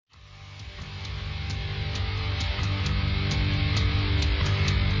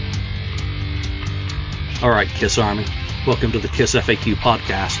All right, KISS Army, welcome to the KISS FAQ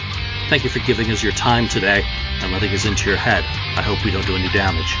podcast. Thank you for giving us your time today and letting us into your head. I hope we don't do any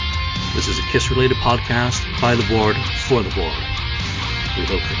damage. This is a KISS-related podcast by the board for the board. We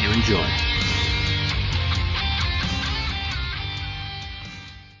hope that you enjoy.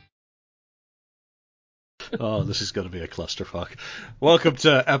 Oh, this is going to be a clusterfuck. Welcome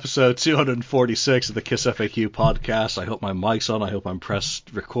to episode 246 of the KISS FAQ podcast. I hope my mic's on, I hope I'm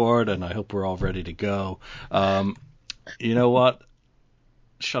pressed record, and I hope we're all ready to go. You know what?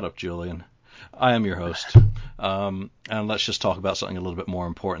 Shut up, Julian. I am your host. And let's just talk about something a little bit more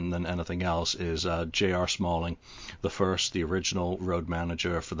important than anything else, is J.R. Smalling, the original road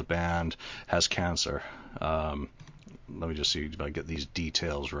manager for the band, has cancer. Let me just see if I get these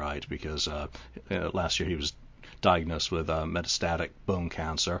details right, because last year he was diagnosed with metastatic bone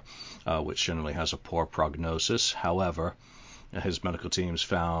cancer, which generally has a poor prognosis. However, his medical teams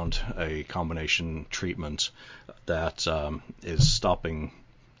found a combination treatment that is stopping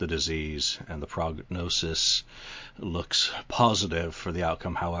the disease, and the prognosis looks positive for the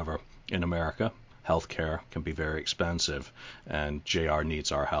outcome. However, in America, healthcare can be very expensive, and JR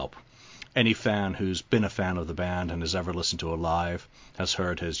needs our help. Any fan who's been a fan of the band and has ever listened to a live has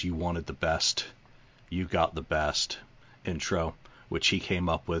heard his "You Wanted the Best, You Got the Best" intro, which he came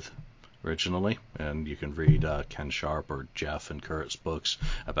up with originally, and you can read Ken Sharp or Jeff and Kurt's books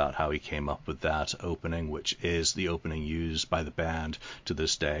about how he came up with that opening, which is the opening used by the band to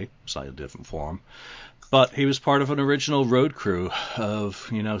this day, slightly different form. But he was part of an original road crew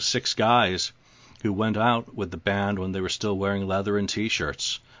of, 6 guys who went out with the band when they were still wearing leather and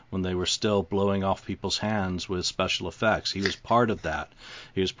t-shirts, when they were still blowing off people's hands with special effects. He was part of that.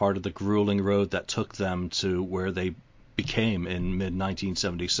 He was part of the grueling road that took them to where they became in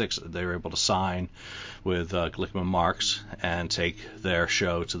mid-1976. They were able to sign with Glickman Marks and take their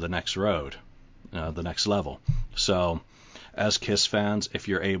show to the next road, the next level. So, as KISS fans, if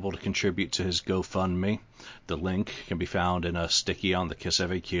you're able to contribute to his GoFundMe, the link can be found in a sticky on the KISS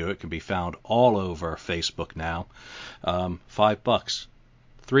FAQ. It can be found all over Facebook now. $5,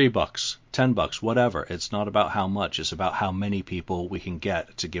 $3, $10, whatever. It's not about how much. It's about how many people we can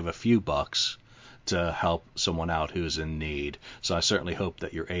get to give a few bucks to help someone out who's in need. So I certainly hope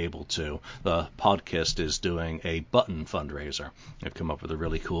that you're able to. The podcast is doing a button fundraiser. They've come up with a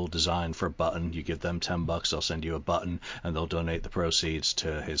really cool design for a button. You give them $10, they'll send you a button, and they'll donate the proceeds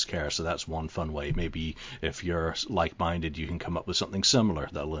to his care. So that's one fun way. Maybe if you're like-minded, you can come up with something similar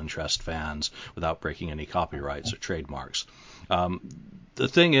that'll interest fans without breaking any copyrights or trademarks. The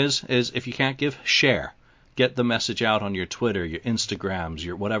thing is if you can't give, share. Get the message out on your Twitter, your Instagrams,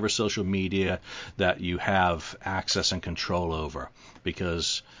 your whatever social media that you have access and control over,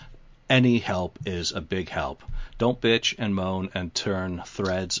 because any help is a big help. Don't bitch and moan and turn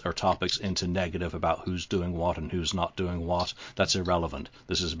threads or topics into negative about who's doing what and who's not doing what. That's irrelevant.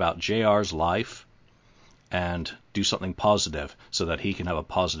 This is about JR's life, and do something positive so that he can have a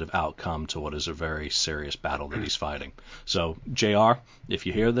positive outcome to what is a very serious battle that he's fighting. So, JR, if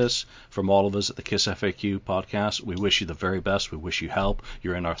you hear this, from all of us at the KISS FAQ podcast, we wish you the very best. We wish you help.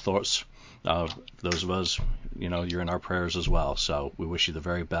 You're in our thoughts. Those of us, you're in our prayers as well. So we wish you the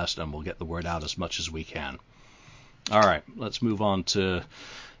very best, and we'll get the word out as much as we can. All right, let's move on to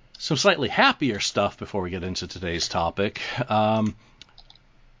some slightly happier stuff before we get into today's topic.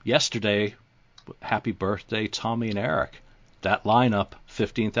 Yesterday, happy birthday, Tommy and Eric. That lineup,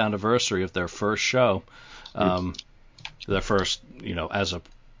 15th anniversary of their first show, their first, as a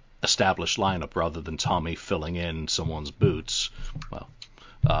established lineup rather than Tommy filling in someone's boots,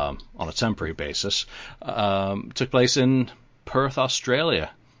 on a temporary basis, took place in Perth, Australia.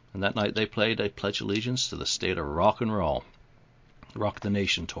 And that night they played a Pledge Allegiance to the State of Rock and Roll. Rock the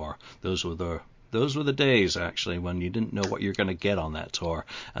Nation tour. Those were the days, actually, when you didn't know what you're going to get on that tour,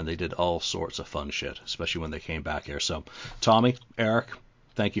 and they did all sorts of fun shit, especially when they came back here. So, Tommy, Eric,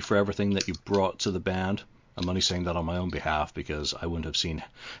 thank you for everything that you brought to the band. I'm only saying that on my own behalf, because I wouldn't have seen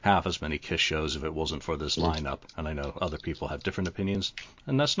half as many KISS shows if it wasn't for this lineup, and I know other people have different opinions,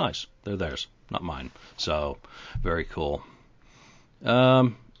 and that's nice. They're theirs, not mine. So, very cool.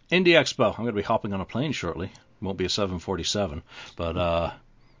 Indie Expo. I'm going to be hopping on a plane shortly. Won't be a 747, but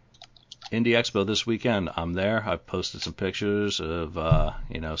Indie Expo this weekend. I'm there. I've posted some pictures of,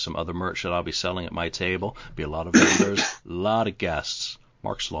 some other merch that I'll be selling at my table. Be a lot of vendors, a lot of guests.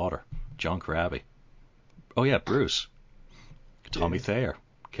 Mark Slaughter, John Corabi. Oh yeah, Bruce. Tommy Thayer.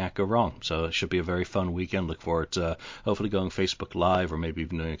 Can't go wrong. So it should be a very fun weekend. Look forward to hopefully going Facebook Live, or maybe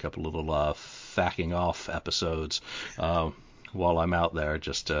even doing a couple little facking off episodes while I'm out there,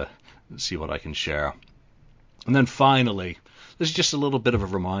 just to see what I can share. And then finally, this is just a little bit of a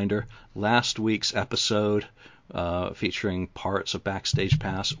reminder. Last week's episode, featuring parts of Backstage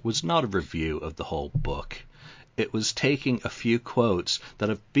Pass, was not a review of the whole book. It was taking a few quotes that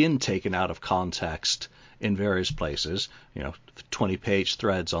have been taken out of context in various places, 20-page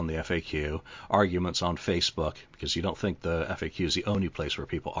threads on the FAQ, arguments on Facebook, because you don't think the FAQ is the only place where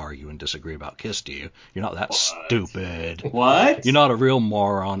people argue and disagree about KISS, do you? You're not that stupid. What? You're not a real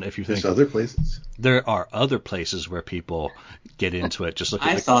moron if you think... There's other places. There are other places where people get into it. Just look at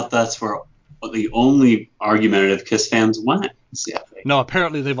I thought that's where the only argumentative KISS fans went. Yeah. No,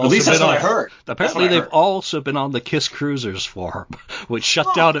 apparently they've also At least that's been what on. I heard. Apparently they've also been on the KISS Cruisers forum, which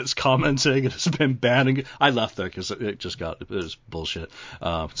shut down its commenting and has been banning. I left there because it was bullshit.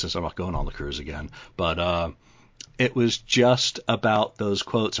 Since I'm not going on the cruise again, but it was just about those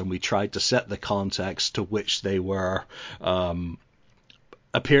quotes, and we tried to set the context to which they were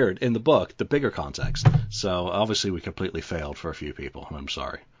appeared in the book, the bigger context. So obviously we completely failed for a few people, and I'm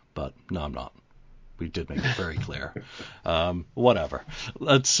sorry, but no, I'm not. We did make it very clear. Whatever.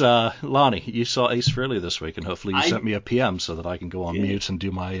 Let's, Lonnie, you saw Ace Frehley this week, and hopefully you sent me a PM so that I can go on mute and do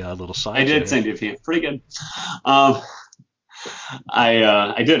my little side. I did send you a PM. Pretty good. I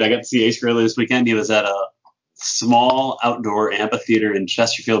did. I got to see Ace Frehley this weekend. He was at a small outdoor amphitheater in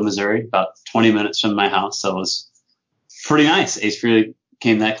Chesterfield, Missouri, about 20 minutes from my house. So it was pretty nice. Ace Frehley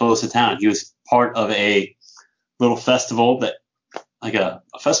came that close to town. He was part of a little festival that, like a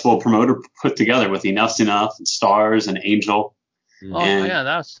festival promoter put together with Enough's Enough and Stars and Angel. And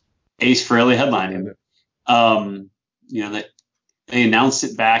that's Ace Frehley headlining. They announced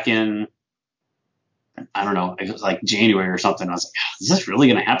it back in, I don't know, it was like January or something. I was like, is this really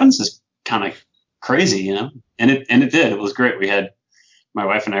going to happen? This is kind of crazy, And it did. It was great. We had, my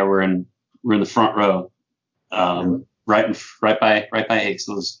wife and I were in the front row, right by Ace.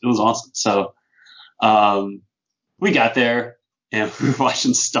 It was awesome. So, we got there. And we were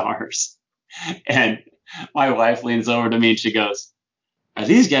watching Stars. And my wife leans over to me and she goes, are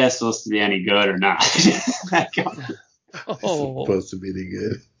these guys supposed to be any good or not? I go, Supposed to be any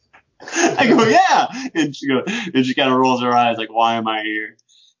good. I go, yeah. And she kind of rolls her eyes like, why am I here?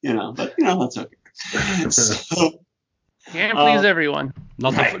 But that's okay. So, can't please everyone.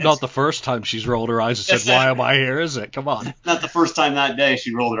 Not the first time she's rolled her eyes and said, why am I here, is it? Come on. Not the first time that day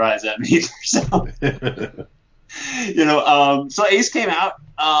she rolled her eyes at me either. So. So Ace came out,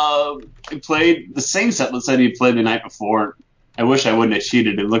 he played the same set list that he played the night before. I wish I wouldn't have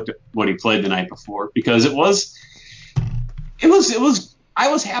cheated and looked at what he played the night before, because I was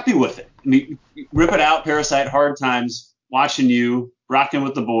happy with it. I mean, Rip It Out, Parasite, Hard Times, Watching You, Rockin'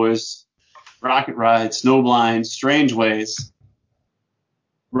 with the Boys, Rocket Ride, Snowblind, Strange Ways,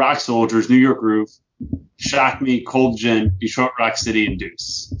 Rock Soldiers, New York Groove, Shock Me, Cold Gin, Detroit Rock City, and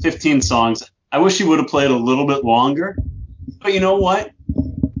Deuce. 15 songs. I wish he would have played a little bit longer, but you know what?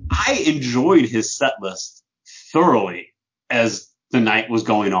 I enjoyed his set list thoroughly as the night was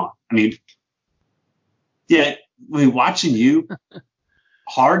going on. I mean, Watching You,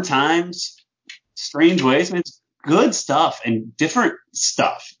 Hard Times, Strange Ways, it's good stuff and different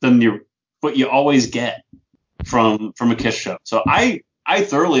stuff than what you always get from a KISS show. So I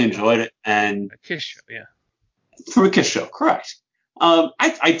thoroughly enjoyed it. And a KISS show, yeah. From a KISS show, correct. I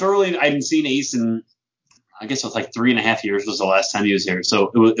hadn't seen Ace in, I guess it was like 3.5 years was the last time he was here.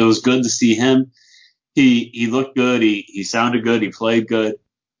 So it was good to see him. He looked good. He sounded good. He played good.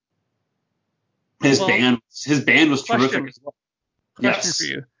 His band was terrific. Question for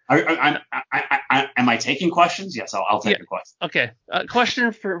you. Am I taking questions? Yes, I'll take a question. Okay.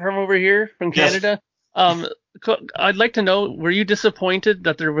 Question from over here from Canada. Yes. I'd like to know, were you disappointed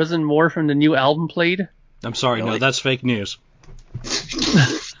that there wasn't more from the new album played? I'm sorry, no, that's fake news. You're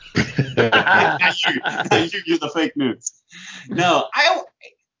the fake news. No,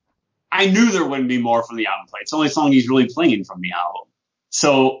 I knew there wouldn't be more from the album played. It's the only song he's really playing from the album.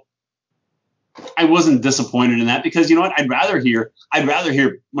 So I wasn't disappointed in that, because you know what? I'd rather hear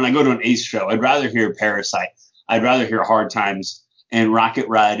when I go to an Ace show, I'd rather hear Parasite. I'd rather hear Hard Times and Rocket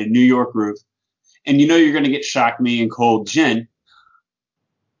Ride and New York Groove. And you're going to get Shock Me and Cold Gin.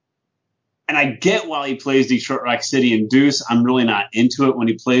 And I get why he plays Detroit Rock City and Deuce. I'm really not into it when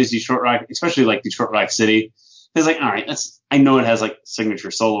he plays Detroit Rock, especially like Detroit Rock City. It's like, all right, I know it has like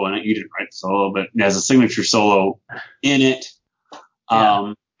signature solo in it. You didn't write the solo, but it has a signature solo in it.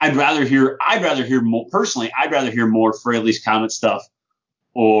 Yeah. I'd rather hear more personally. I'd rather hear more Frehley's Comet stuff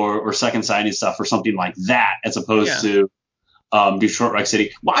or Second Sighting stuff or something like that, as opposed to Detroit Rock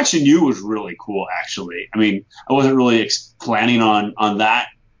City. Watching You was really cool, actually. I mean, I wasn't really planning on that,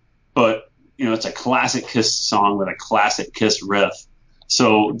 but it's a classic KISS song with a classic KISS riff.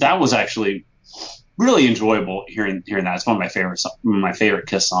 So that was actually really enjoyable hearing that. It's one of my favorite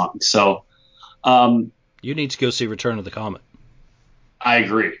Kiss songs. So you need to go see Return of the Comet. I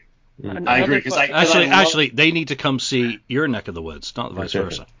agree. I agree because actually they need to come see your neck of the woods, not vice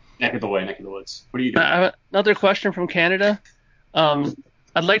versa. Neck of the woods. What are you doing? Another question from Canada.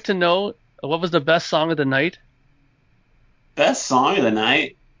 I'd like to know, what was the best song of the night? Best song of the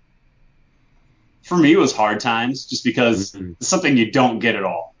night for me was Hard Times, just because it's something you don't get at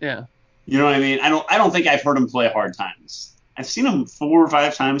all. Yeah. You know what I mean? I don't think I've heard him play Hard Times. I've seen him 4 or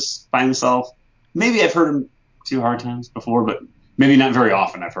 5 times by himself. Maybe I've heard him do Hard Times before, but maybe not very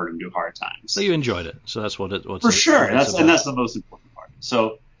often I've heard him do Hard Times. So you enjoyed it. So that's what for sure. That's the most important part.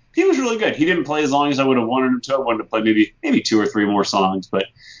 So he was really good. He didn't play as long as I would have wanted him to. I wanted to play maybe 2 or 3 more songs, but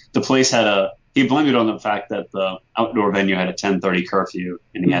the place he blamed it on the fact that the outdoor venue had a 10:30 curfew,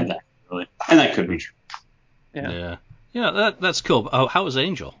 and he had that really, and that could be true. Yeah. That's cool. Oh, how was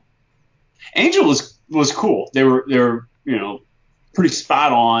Angel? Angel was cool. They were pretty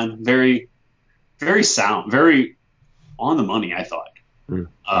spot on, very very sound, very on the money, I thought.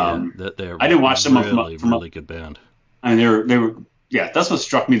 I didn't watch them from really good band. I mean, they were that's what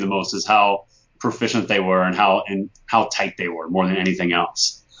struck me the most, is how proficient they were and how tight they were more than anything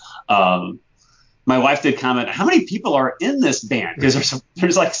else. My wife did comment, how many people are in this band? Because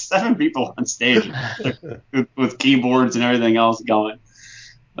there's like 7 people on stage with keyboards and everything else going.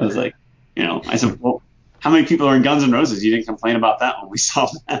 I was like, I said, well, how many people are in Guns N' Roses? You didn't complain about that when we saw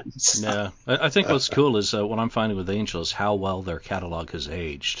them. So. Yeah, I think what's cool is what I'm finding with Angel is how well their catalog has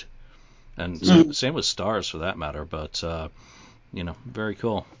aged. And same with Stars for that matter, but very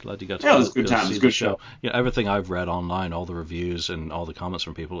cool. Glad you got to it was a good time. It was a good show. Yeah, everything I've read online, all the reviews and all the comments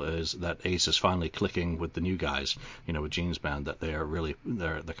from people is that Ace is finally clicking with the new guys, with Gene's band, that they are really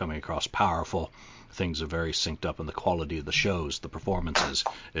they're coming across powerful. Things are very synced up, and the quality of the shows, the performances,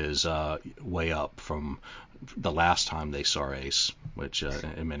 is way up from the last time they saw Ace, which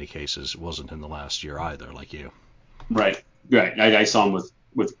in many cases wasn't in the last year either, like you. Right. I saw him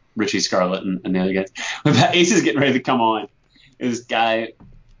with Richie Scarlett and the other guys. When Ace is getting ready to come on, this guy,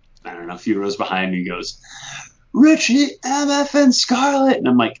 I don't know, a few rows behind me goes, Richie, MF, and Scarlett. And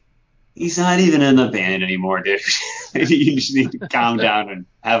I'm like, he's not even in the band anymore, dude. You just need to calm down and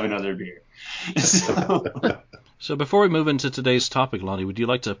have another beer. So before we move into today's topic, Lonnie, would you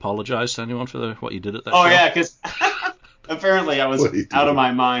like to apologize to anyone for what you did at that show? Oh, yeah, because apparently I was out of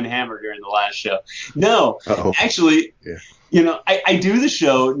my mind hammered during the last show. No, actually, I do the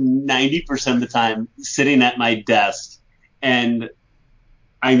show 90% of the time sitting at my desk, and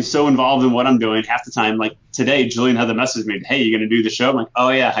I'm so involved in what I'm doing half the time. Like today, Julian had the message me, hey, you going to do the show? I'm like, oh,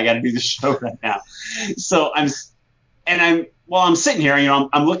 yeah, I got to do the show right now. So I'm sitting here,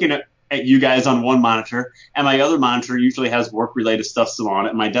 I'm looking at you guys on one monitor, and my other monitor usually has work-related stuff still on it,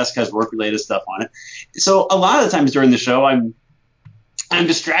 and my desk has work-related stuff on it. So a lot of the times during the show, I'm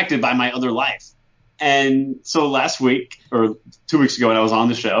distracted by my other life. And so last week, or 2 weeks ago when I was on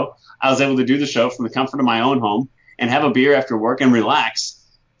the show, I was able to do the show from the comfort of my own home and have a beer after work and relax.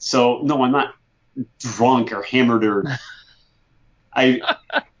 So, no, I'm not drunk or hammered or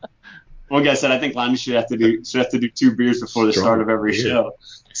one guy said, I think Lonnie should have to do 2 beers before the start of every show.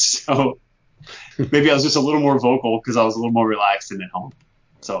 So maybe I was just a little more vocal because I was a little more relaxed and at home.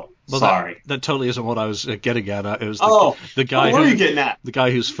 So sorry. That totally isn't what I was getting at. It was the guy. What were you getting at? The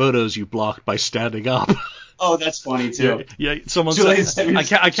guy whose photos you blocked by standing up. Oh, that's funny too. Yeah, someone said,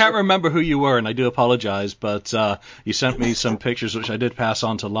 I can't remember who you were, and I do apologize, but you sent me some pictures which I did pass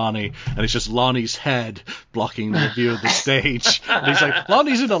on to Lonnie, and it's just Lonnie's head blocking the view of the stage. And he's like,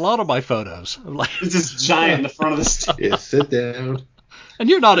 Lonnie's in a lot of my photos. I'm like, it's just giant in the front of the stage. Yeah, sit down. And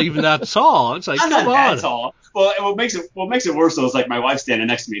you're not even that tall. It's like, I'm come not on. that tall. Well, what makes it worse though is like my wife's standing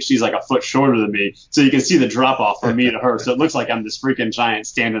next to me. She's like a foot shorter than me, so you can see the drop off from me to her. So it looks like I'm this freaking giant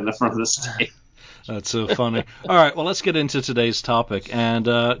standing in the front of the stage. That's so funny. All right, well, let's get into today's topic, and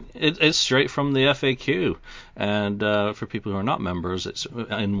it's straight from the FAQ. And for people who are not members, it's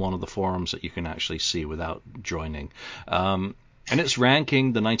in one of the forums that you can actually see without joining. And it's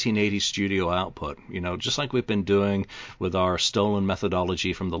ranking the 1980 studio output, just like we've been doing with our stolen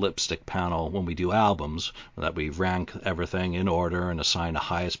methodology from the Lipstick panel when we do albums, that we rank everything in order and assign a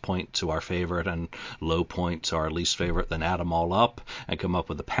highest point to our favorite and low point to our least favorite, then add them all up and come up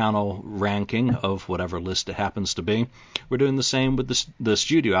with a panel ranking of whatever list it happens to be. We're doing the same with the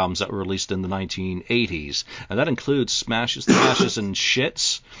studio albums that were released in the 1980s, and that includes Smashes, Thrashes, and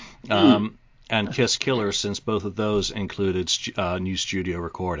Shits. And Kiss Killers, since both of those included new studio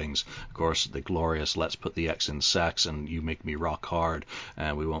recordings. Of course, the glorious Let's Put the X in Sex and You Make Me Rock Hard,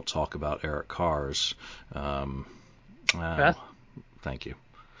 and we won't talk about Eric Carr's. Thank you.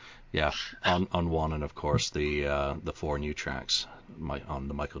 Yeah, on one, and of course the 4 new tracks on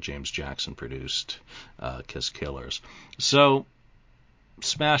the Michael James Jackson produced Kiss Killers. So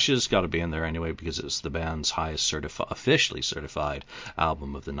Smash has got to be in there anyway because it's the band's highest officially certified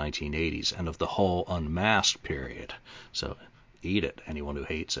album of the 1980s and of the whole Unmasked period. So eat it, anyone who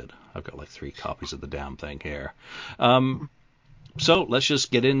hates it. I've got like 3 copies of the damn thing here. So let's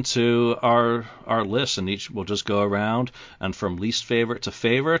just get into our list, and we'll just go around, and from least favorite to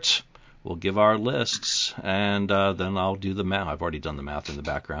favorite, we'll give our lists, and then I'll do the math. I've already done the math in the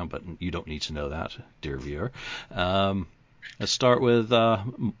background, but you don't need to know that, dear viewer. Let's start with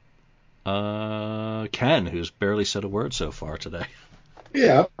Ken, who's barely said a word so far today.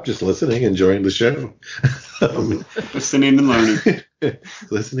 Yeah, I'm just listening, enjoying the show. Listening and learning.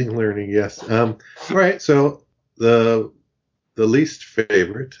 Listening and learning, yes. All right, so the least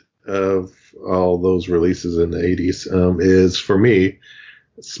favorite of all those releases in the 80s is, for me,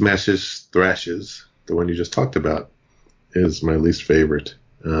 Smashes Thrashes, the one you just talked about, is my least favorite.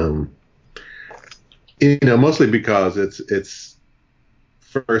 Mostly because it's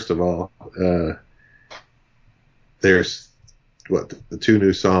first of all, there's the 2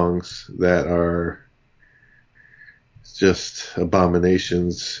 new songs that are just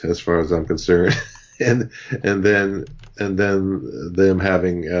abominations as far as I'm concerned, and then them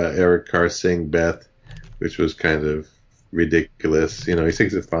having Eric Carr sing Beth, which was kind of ridiculous. He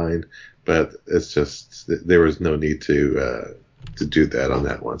sings it fine, but it's just there was no need to do that on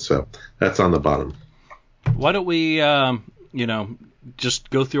that one. So that's on the bottom. Why don't we, just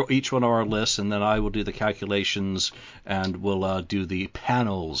go through each one of our lists, and then I will do the calculations, and we'll do the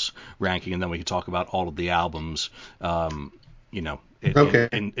panels ranking, and then we can talk about all of the albums, in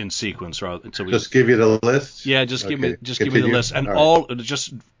sequence. Right? So just give you the list. Yeah, just give me the list, and all.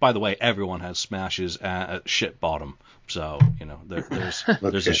 Just by the way, everyone has Smashes at shit bottom, so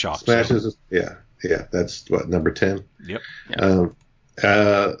there's a shock. Smashes, so. Yeah, that's what, number 10. Yep.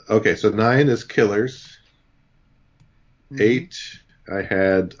 Okay, so 9 is Killers. 8, I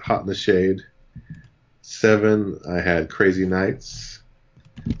had Hot in the Shade. 7, I had Crazy Nights.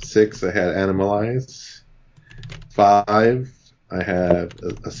 6, I had Animalize. 5, I had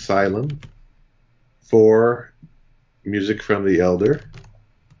Asylum. 4, Music from the Elder.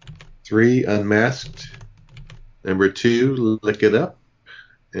 3, Unmasked. Number 2, Lick It Up.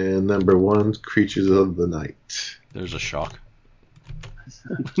 And number 1, Creatures of the Night. There's a shock.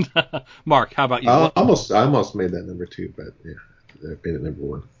 Mark, how about you? I almost made that number 2, but yeah, I made it number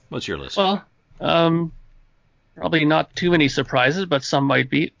 1. What's your list? Well, probably not too many surprises, but some might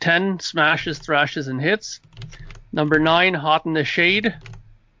be. 10, Smashes, Thrashes, and Hits. Number 9, Hot in the Shade.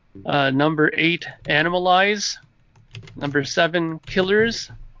 Number 8, Animalize. Number 7, Killers.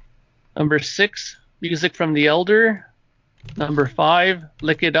 Number 6, Music from the Elder. Number 5,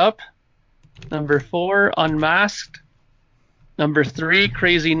 Lick It Up. Number 4, Unmasked. Number 3,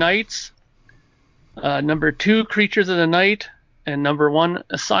 Crazy Nights. Number 2, Creatures of the Night. And number 1,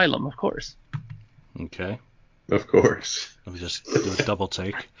 Asylum, of course. Okay. Of course. Let me just do a double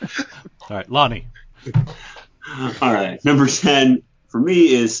take. All right, Lonnie. All right. Number 10 for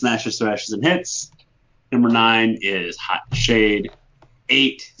me is Smashes, Thrashes, and Hits. Number 9 is Hot Shade.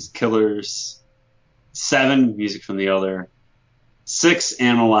 8 is Killers. 7, Music from the Elder. 6,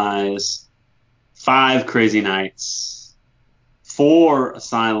 Analyze. 5, Crazy Nights. 4,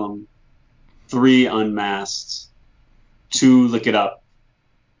 Asylum. 3, Unmasked. 2, Lick It Up.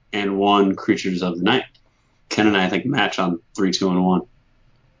 And 1, Creatures of the Night. Ken and I think match on 3, 2, and 1.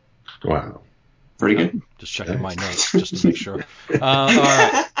 Wow. Pretty good. Just checking my notes just to make sure.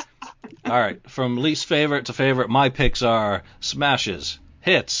 All right. From least favorite to favorite, my picks are Smashes,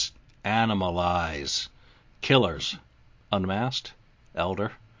 Hits, Animalize, Killers, Unmasked,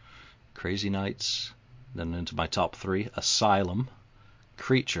 Elder, Crazy Nights. Then into my top 3, Asylum,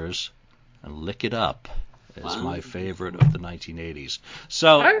 Creatures, and Lick It Up is my favorite of the 1980s.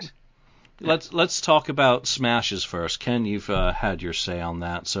 So let's talk about Smashes first. Ken, you've had your say on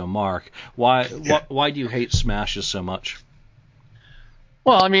that. So Mark, why do you hate Smashes so much?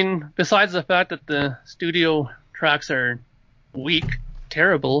 Well, I mean, besides the fact that the studio tracks are weak,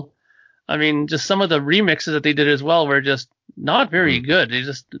 terrible, I mean, just some of the remixes that they did as well were just not very good.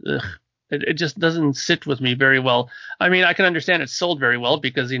 It just doesn't sit with me very well. I mean, I can understand it sold very well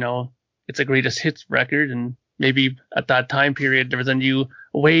because, it's a greatest hits record, and maybe at that time period there was a new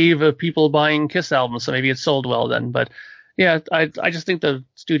wave of people buying Kiss albums, so maybe it sold well then. But yeah, I just think the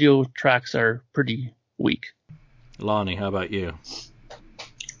studio tracks are pretty weak. Lonnie, how about you?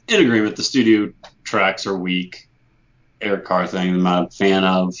 In agreement, the studio tracks are weak. Eric Carr thing I'm not a fan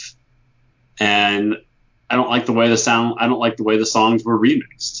of. And I don't like the way the songs were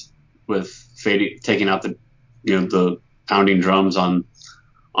remixed. with fading, taking out the pounding drums on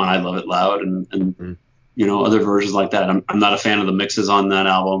I Love It Loud and other versions like that. I'm not a fan of the mixes on that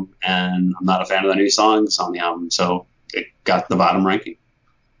album, and I'm not a fan of the new songs on the album, so it got the bottom ranking.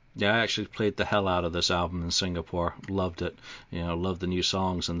 Yeah, I actually played the hell out of this album in Singapore. Loved it. Loved the new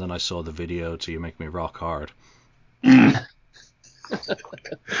songs, and then I saw the video to You Make Me Rock Hard. That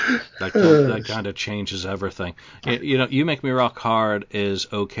kind of changes everything. You Make Me Rock Hard is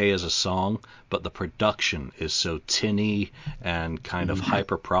okay as a song, but the production is so tinny and kind of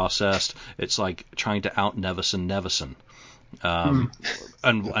hyper processed. It's like trying to out Nevison.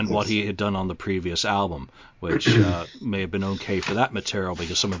 And what he had done on the previous album, which may have been okay for that material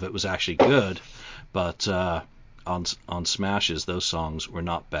because some of it was actually good, but on Smashes those songs were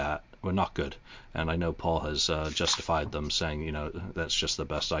not good, and I know Paul has justified them, saying that's just the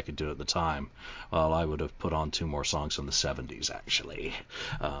best I could do at the time. Well, I would have put on 2 more songs from the 70s actually.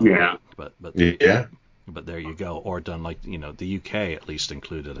 But there you go. Or done like, the UK at least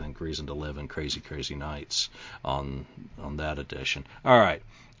included, I think, Reason to Live and Crazy Crazy Nights on that edition. All right.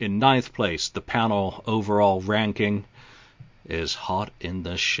 In 9th place, the panel overall ranking is Hot in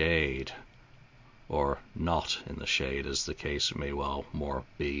the Shade. Or Not in the Shade, as the case may well more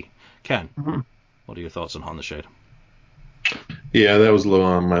be. Ken, what are your thoughts on Hot in the Shade? Yeah, that was low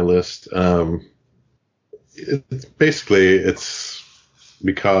on my list. It's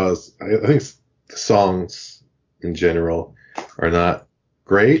because I think the songs in general are not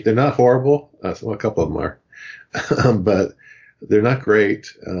great. They're not horrible. Well, a couple of them are, but they're not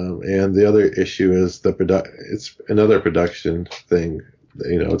great. And the other issue is it's another production thing.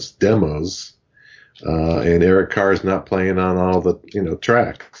 It's demos, and Eric Carr's not playing on all the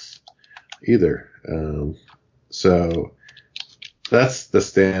tracks either. So that's the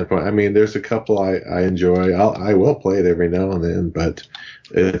standpoint. I mean, there's a couple I enjoy. I will play it every now and then, but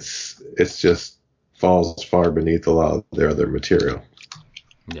it's just falls far beneath a lot of their other material.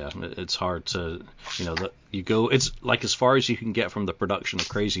 Yeah, it's hard to, it's like as far as you can get from the production of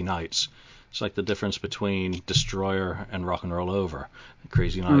Crazy Nights. It's like the difference between Destroyer and Rock and Roll Over,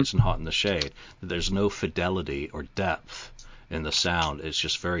 Crazy Nights and Hot in the Shade. There's no fidelity or depth in the sound. It's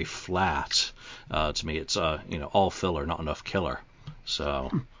just very flat. To me, it's all filler, not enough killer.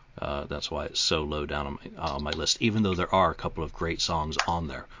 So that's why it's so low down on my list, even though there are a couple of great songs on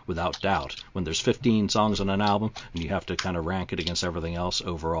there, without doubt. When there's 15 songs on an album and you have to kind of rank it against everything else,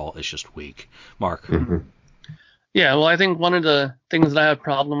 overall it's just weak. Mark? Yeah, well, I think one of the things that I have a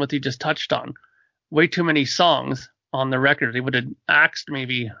problem with, you just touched on, way too many songs on the record. They would have axed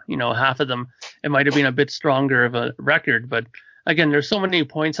maybe, half of them. It might have been a bit stronger of a record, but again, there's so many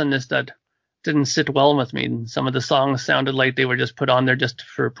points on this that didn't sit well with me. And some of the songs sounded like they were just put on there just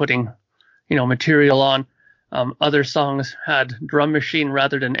for putting, material on. Other songs had drum machine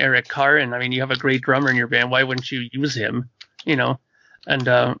rather than Eric Carr. And I mean, you have a great drummer in your band. Why wouldn't you use him? And,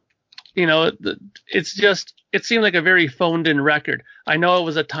 it's just, it seemed like a very phoned in record. I know it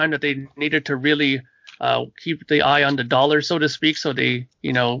was a time that they needed to really keep the eye on the dollar, so to speak. So they,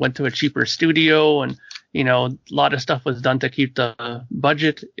 went to a cheaper studio, and, a lot of stuff was done to keep the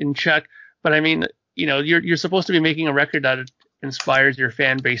budget in check. But I mean, you're supposed to be making a record that inspires your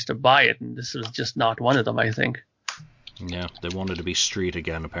fan base to buy it, and this was just not one of them, I think. Yeah, they wanted to be street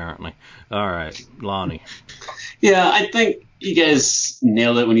again, apparently. All right, Lonnie. Yeah, I think you guys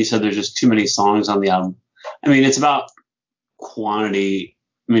nailed it when you said there's just too many songs on the album. I mean, it's about quality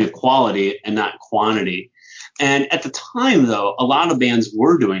and not quantity. And at the time, though, a lot of bands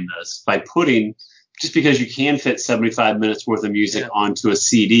were doing this by putting, just because you can fit 75 minutes worth of music onto a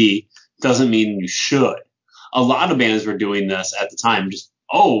CD doesn't mean you should. A lot of bands were doing this at the time. Just,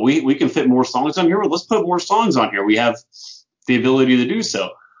 we can fit more songs on here. Well, let's put more songs on here. We have the ability to do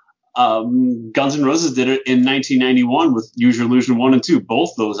so. Guns N' Roses did it in 1991 with Use Your Illusion 1 and 2.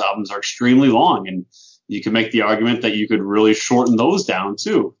 Both those albums are extremely long, and you can make the argument that you could really shorten those down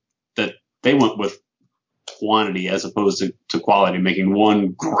too, that they went with quantity as opposed to quality, making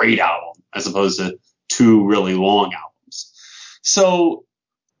one great album as opposed to 2 really long albums. So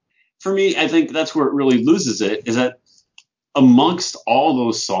for me, I think that's where it really loses it, is that amongst all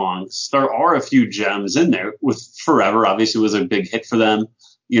those songs, there are a few gems in there. With Forever, obviously, was a big hit for them.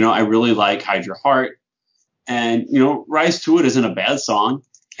 I really like Hide Your Heart, and Rise to It isn't a bad song.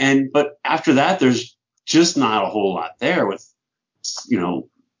 But after that, there's just not a whole lot there with,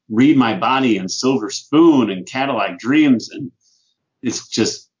 Read My Body and Silver Spoon and Cadillac Dreams. And it's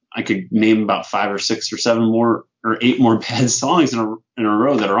just, I could name about 5 or 6 or 7 more or 8 more bad songs in a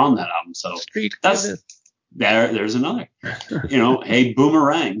row that are on that album. So there's another, Hey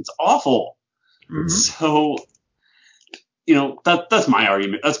Boomerang. It's awful. Mm-hmm. So that's my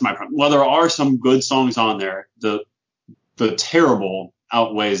argument. That's my problem. While there are some good songs on there, the terrible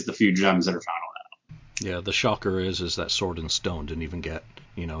outweighs the few gems that are found on that. Yeah, the shocker is that Sword and Stone didn't even get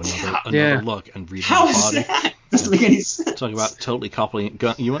another look and Read How My is Body. that? Doesn't make any sense. Talking about totally copying.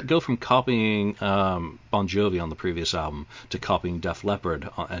 You go from copying Bon Jovi on the previous album to copying Def Leppard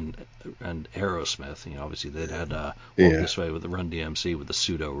and Aerosmith. Obviously they'd had Walk This Way with the Run DMC with the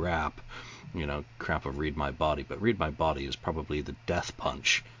pseudo rap. Crap of Read My Body, but Read My Body is probably the death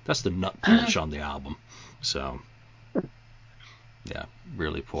punch. That's the nut punch on the album. So, yeah,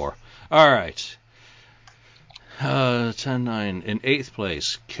 really poor. All right. 10-9. In 8th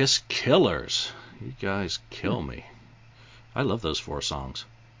place, Kiss Killers. You guys kill me. I love those 4 songs.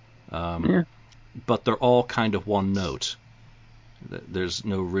 But they're all kind of one note. There's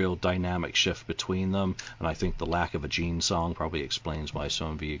no real dynamic shift between them, and I think the lack of a Gene song probably explains why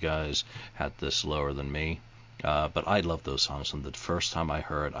some of you guys had this lower than me. But I love those songs, and the first time I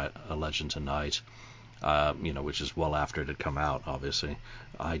heard A Legend Tonight, which is well after it had come out, obviously,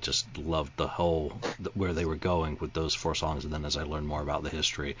 I just loved where they were going with those 4 songs, and then as I learned more about the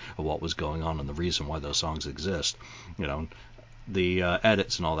history of what was going on and the reason why those songs exist, the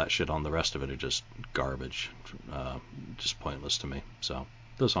edits and all that shit on the rest of it are just garbage, just pointless to me. So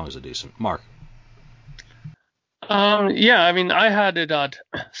those songs are decent. Mark? I had it at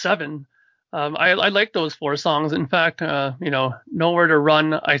 7. I like those 4 songs. In fact, Nowhere to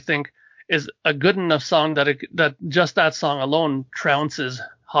Run, I think, is a good enough song that just that song alone trounces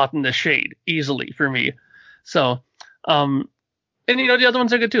Hot in the Shade easily for me. So, and the other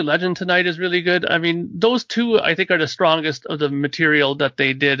ones are good too. Legend Tonight is really good. I mean, those 2 I think are the strongest of the material that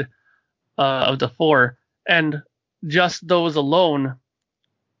they did of the 4, and just those alone,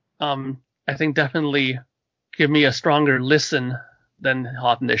 I think definitely give me a stronger listen than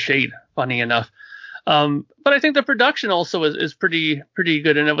Hot in the Shade. Funny enough. But I think the production also is pretty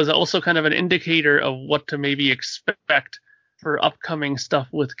good, and it was also kind of an indicator of what to maybe expect for upcoming stuff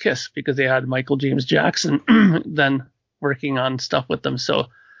with Kiss, because they had Michael James Jackson then working on stuff with them. So,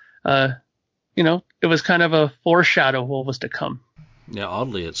 it was kind of a foreshadow of what was to come. Yeah,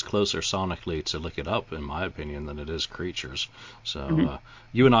 oddly, it's closer sonically to Lick It Up, in my opinion, than it is Creatures. So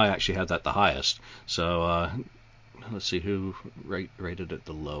you and I actually had that the highest. So let's see who rated it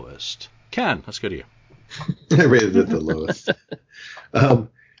the lowest. Ken, let's go to you. I rated it the lowest.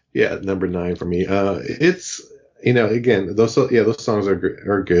 Number 9 for me. It's again, those songs are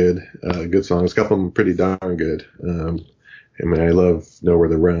good, good songs. A couple of them pretty darn good. I love Nowhere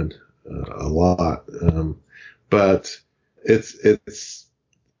to Run a lot, but it's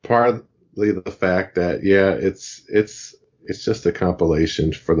partly the fact that it's just a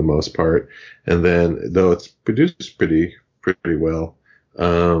compilation for the most part, and then though it's produced pretty well,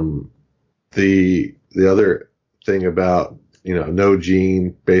 the other thing about no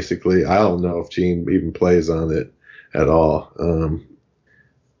Gene, basically I don't know if Gene even plays on it at all, on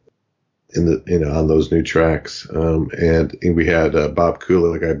those new tracks, and we had Bob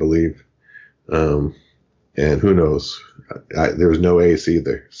Kulick, I believe, and who knows, there was no Ace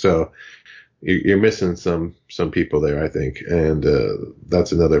either, so you're missing some people there, I think, and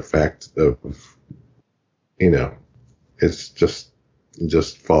that's another fact of it's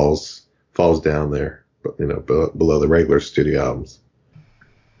just falls down there, below the regular studio albums.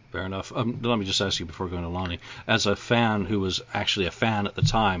 Fair enough. Let me just ask you before going to Lonnie, as a fan who was actually a fan at the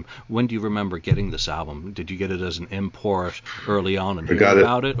time, when do you remember getting this album? Did you get it as an import early on and hear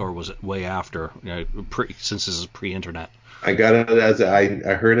about it, or was it way after, since this is pre-internet? I got it as I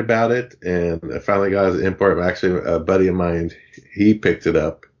heard about it, and I finally got it as an import. Actually, a buddy of mine, he picked it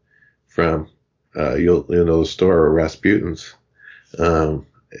up from the store, Rasputin's.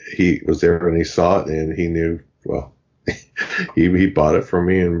 He was there and he saw it, and he knew, well, he bought it for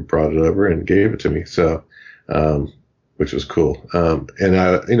me and brought it over and gave it to me. So, which was cool. And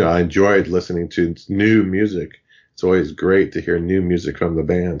I enjoyed listening to new music. It's always great to hear new music from the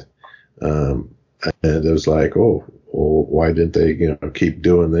band. And it was like, oh, why didn't they, keep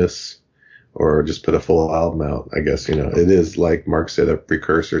doing this or just put a full album out? I guess, it is, like Mark said, a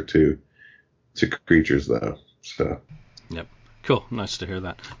precursor to Creatures though. So. Yep. Cool. Nice to hear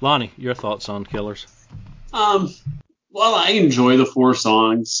that. Lonnie, your thoughts on Killers? Well, I enjoy the 4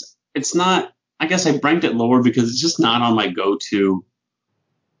 songs. It's not, I guess I ranked it lower because it's just not on my go-to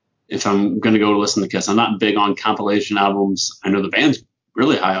if I'm going to go listen to Kiss. I'm not big on compilation albums. I know the band's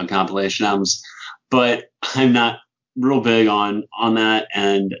really high on compilation albums, but I'm not real big on that.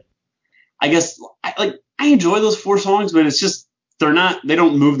 And I guess I enjoy those 4 songs, but it's just, they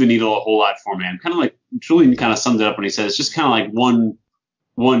don't move the needle a whole lot for me. I'm kind of like, Julian kind of summed it up when he said it's just kind of like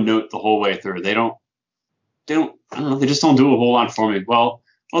one note the whole way through. They don't they don't. I don't know. They just don't do a whole lot for me. Well,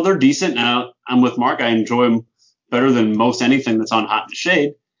 they're decent. Now I'm with Mark. I enjoy them better than most anything that's on Hot in the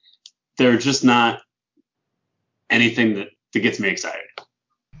Shade. They're just not anything that gets me excited.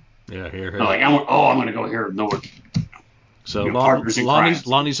 Yeah, here. Like I'm going to go here. No. So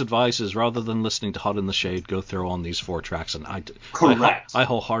Lonnie's advice is, rather than listening to Hot in the Shade, go throw on these 4 tracks, and I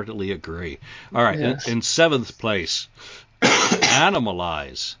wholeheartedly agree. All right, yes. in 7th place,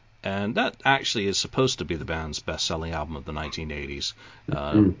 Animalize, and that actually is supposed to be the band's best-selling album of the 1980s,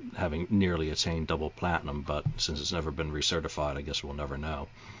 having nearly attained double platinum, but since it's never been recertified, I guess we'll never know.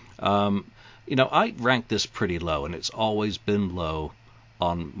 I ranked this pretty low, and it's always been low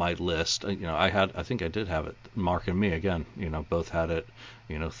on my list. I think I did have it. Mark and me again, both had it,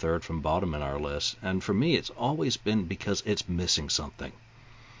 third from bottom in our list. And for me, it's always been because it's missing something,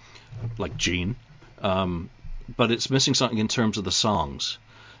 like Gene. But it's missing something in terms of the songs.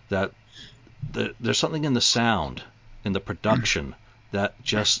 That there's something in the sound, in the production, that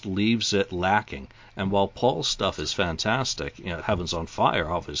just leaves it lacking. And while Paul's stuff is fantastic, Heaven's on Fire,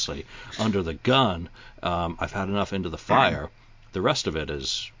 obviously, Under the Gun, I've had enough Into the Fire. The rest of it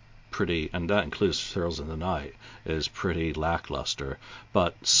is pretty, and that includes Thrills in the Night, is pretty lackluster.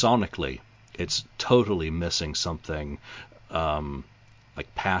 But sonically, it's totally missing something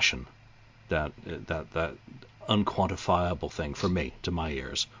like passion, that unquantifiable thing for me, to my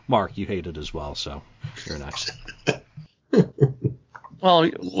ears. Mark, you hate it as well, so you're next. Well,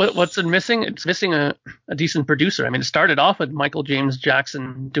 what's it missing? It's missing a decent producer. I mean, it started off with Michael James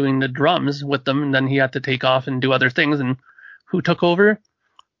Jackson doing the drums with them, and then he had to take off and do other things, and who took over?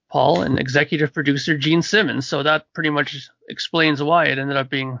 Paul, and executive producer Gene Simmons. So that pretty much explains why it ended up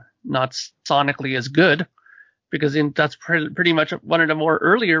being not sonically as good, because that's pretty much one of the more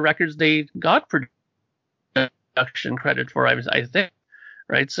earlier records they got production credit for, I think,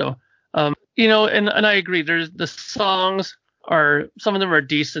 right? So, and I agree. There's the songs some of them are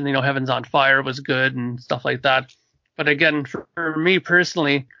decent. Heaven's on Fire was good and stuff like that. But again, for me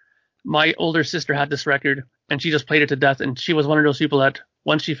personally, my older sister had this record, and she just played it to death. And she was one of those people that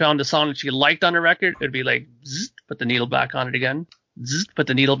once she found a song that she liked on a record, it'd be like, zzz, put the needle back on it again. Zzz, put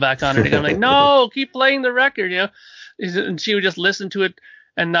the needle back on it again. I'm like, no, keep playing the record, And she would just listen to it,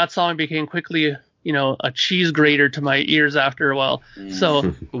 and that song became quickly, a cheese grater to my ears after a while. So,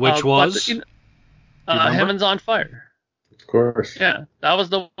 which was Heaven's on Fire. Of course. Yeah, that was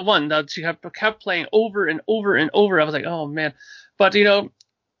the one that she kept playing over and over and over. I was like, oh man. But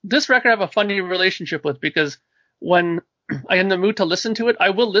this record I have a funny relationship with, because when I'm in the mood to listen to it, I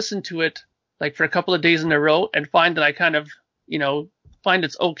will listen to it like for a couple of days in a row and find that I kind of, find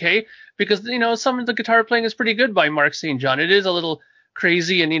it's okay, because, some of the guitar playing is pretty good by Mark St. John. It is a little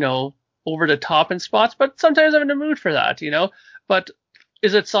crazy and, over the top in spots, but sometimes I'm in the mood for that, But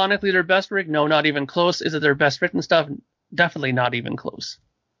is it sonically their best rig? No, not even close. Is it their best written stuff? Definitely not even close.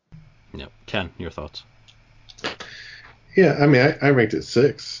 Yeah. Ken, your thoughts? Yeah, I mean, I ranked it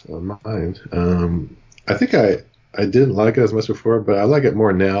 6 on mine. I think I didn't like it as much before, but I like it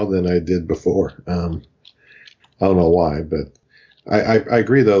more now than I did before. I don't know why, but I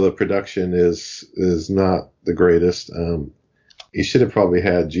agree, though, the production is not the greatest. He should have probably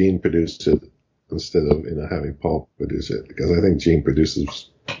had Gene produce it instead of having Paul produce it, because I think Gene produces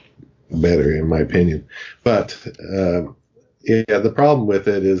better, in my opinion. But the problem with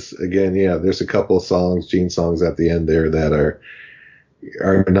it is, again, there's a couple of songs, Gene songs at the end there, that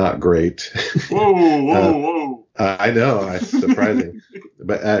are not great. Whoa. I know, it's surprising.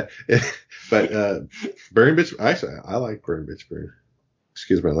 but Burn Bitch, actually, I like Burn Bitch Burn.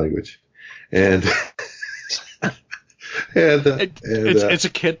 Excuse my language. And it's a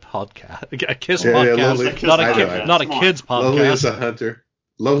kid podcast, a Kiss podcast, not a kids podcast.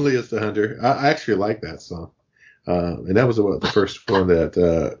 Lonely as the Hunter. I actually like that song. And that was the first one that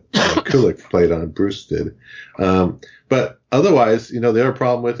Kulick played on, Bruce did. But otherwise, the other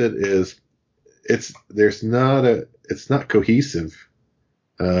problem with it is it's not cohesive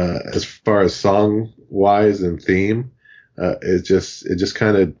as far as song wise and theme. It just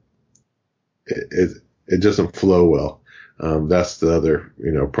kind of it doesn't flow well. That's the other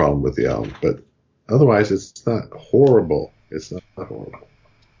problem with the album. But otherwise, it's not horrible. It's not horrible.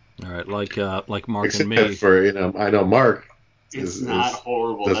 All right, like Mark Except and me. For I know Mark. It's not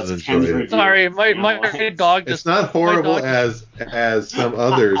horrible. That's Ken's review. Sorry, my dog just. It's not horrible as some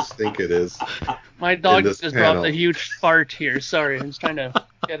others think it is. My dog just dropped a huge fart here. Sorry, I'm just trying to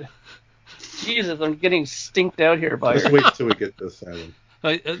get. Jesus, I'm getting stinked out here by her. Just wait till we get to Asylum.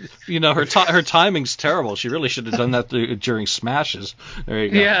 Her timing's terrible. She really should have done that during Smashes. There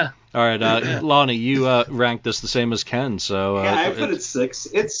you go. Yeah. All right, Lonnie, you ranked this the same as Ken, so I put it 6.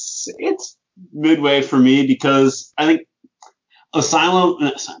 It's midway for me because I think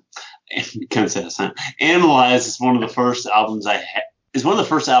Asylum. Can't say Asylum. Animalize is one of the first albums I had. Is one of the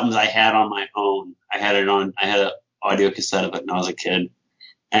first albums I had on my own. I had an audio cassette of it when I was a kid,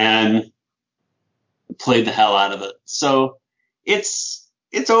 and played the hell out of it. So it's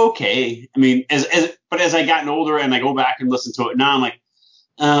okay. I mean, but as I gotten older and I go back and listen to it now, I'm like,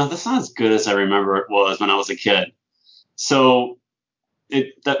 that's not as good as I remember it was when I was a kid. So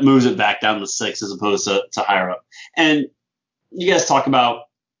that moves it back down to 6 as opposed to higher up. And you guys talk about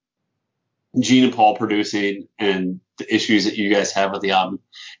Gene and Paul producing and the issues that you guys have with the album.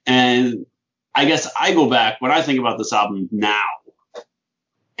 And I guess I go back when I think about this album now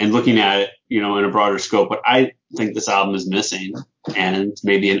and looking at it, in a broader scope, what I think this album is missing, and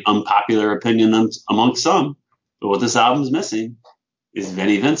maybe an unpopular opinion amongst some, but what this album is missing is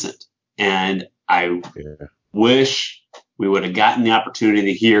Vinnie Vincent. And I wish we would have gotten the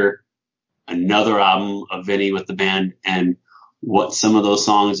opportunity to hear another album of Vinnie with the band and what some of those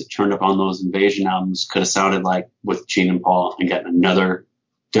songs that turned up on those Invasion albums could have sounded like with Gene and Paul, and gotten another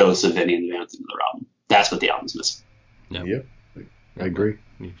dose of Vinnie and the band with another album. That's what the album's missing. Yep. I agree.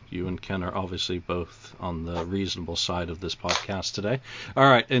 You and Ken are obviously both on the reasonable side of this podcast today. All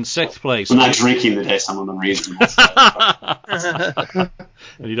right, in 6th place. I'm not drinking today, so I'm on the reasonable side.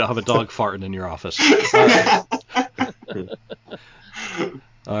 And you don't have a dog farting in your office.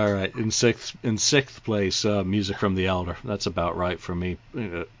 All right, in sixth place, Music from the Elder. That's about right for me,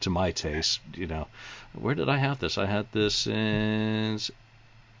 to my taste. Where did I have this? I had this in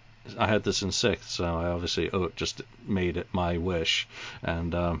 6th, so I obviously just made it my wish.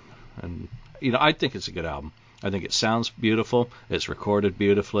 And I think it's a good album. I think it sounds beautiful. It's recorded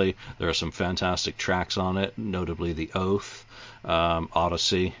beautifully. There are some fantastic tracks on it, notably The Oath,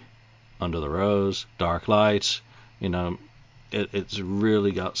 Odyssey, Under the Rose, Dark Lights. It's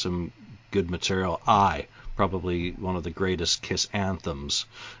really got some good material. Probably one of the greatest Kiss anthems.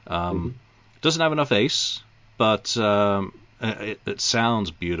 Doesn't have enough Ace, but it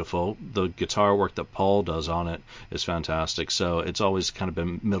sounds beautiful. The guitar work that Paul does on it is fantastic. So it's always kind of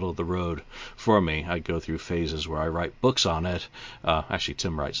been middle of the road for me. I go through phases where I write books on it. Actually,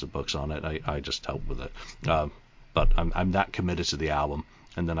 Tim writes the books on it. I just help with it. But I'm that committed to the album.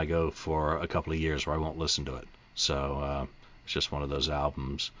 And then I go for a couple of years where I won't listen to it. So it's just one of those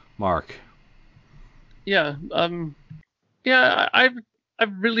albums. Mark. Yeah. I've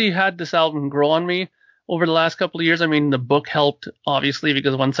really had this album grow on me over the last couple of years. I mean, the book helped, obviously,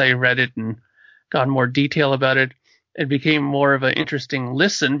 because once I read it and got more detail about it, it became more of an interesting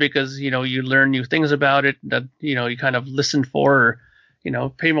listen because, you learn new things about it that, you kind of listen for or,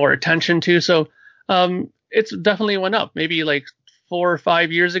 pay more attention to. So it's definitely went up. Maybe like 4 or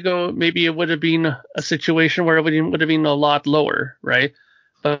 5 years ago, maybe it would have been a situation where it would have been a lot lower, right?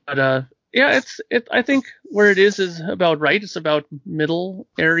 But I think where it is about right. It's about middle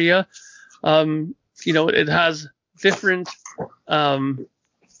area. It has different,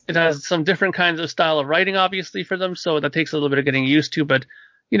 it has some different kinds of style of writing, obviously, for them. So that takes a little bit of getting used to. But,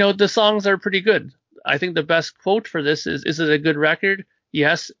 the songs are pretty good. I think the best quote for this is it a good record?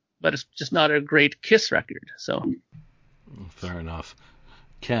 Yes, but it's just not a great Kiss record. So. Fair enough.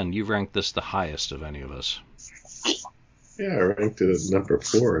 Ken, you ranked this the highest of any of us. Yeah, I ranked it at number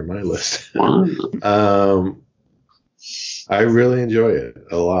 4 in my list. I really enjoy it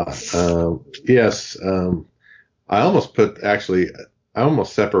a lot. Yes, I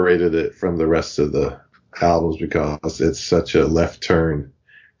almost separated it from the rest of the albums because it's such a left turn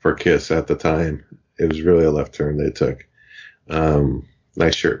for Kiss at the time. It was really a left turn they took.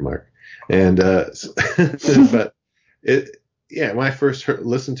 Nice shirt, Mark. And but when I first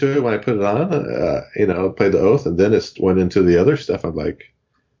listened to it, when I put it on, played the Oath, and then it went into the other stuff. I'm like,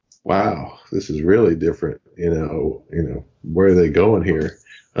 wow, this is really different. Where are they going here?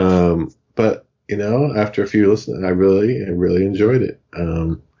 But after a few listens, I really enjoyed it.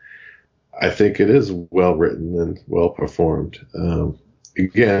 I think it is well written and well performed.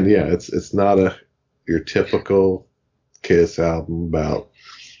 Again, it's not your typical Kiss album about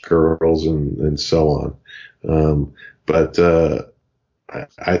girls and so on. But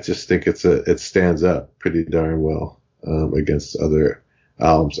I just think it stands up pretty darn well against other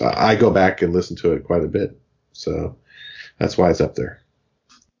albums. I go back and listen to it quite a bit, so that's why it's up there.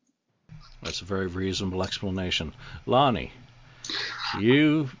 That's a very reasonable explanation. Lonnie,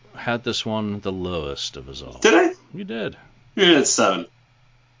 you had this one the lowest of us all. Did I? You did. Yeah, it's 7.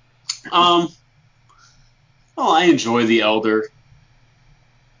 Well, I enjoy The Elder.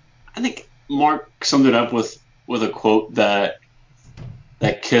 I think Mark summed it up with a quote that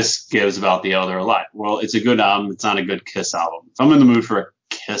Kiss gives about The Elder a lot. Well, it's a good album. It's not a good Kiss album. If I'm in the mood for a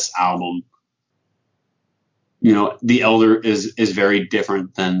Kiss album, The Elder is very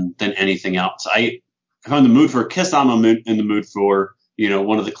different than anything else. If I'm in the mood for a Kiss album, I'm in the mood for,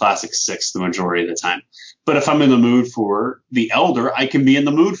 one of the classic six the majority of the time. But if I'm in the mood for the Elder, I can be in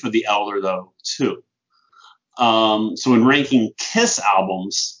the mood for the Elder though too. So in ranking Kiss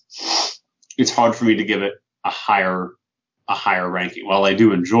albums, it's hard for me to give it a higher ranking. While I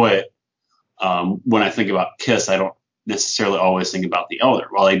do enjoy it, when I think about Kiss, I don't necessarily always think about the Elder.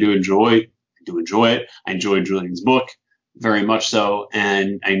 While I do enjoy it. I enjoy Julian's book very much so,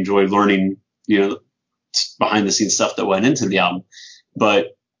 and I enjoy learning, behind the scenes stuff that went into the album.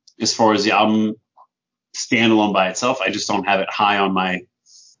 But as far as the album standalone by itself, I just don't have it high on my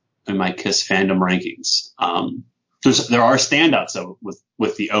Kiss fandom rankings. There are standouts though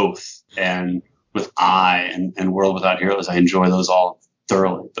with The Oath and with and World Without Heroes. I enjoy those all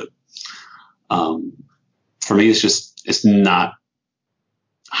thoroughly, but for me, it's not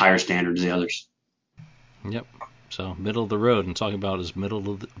higher standard as the others. Yep. So middle of the road, and talking about as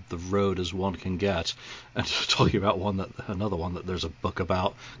middle of the road as one can get, and talking about another one that there's a book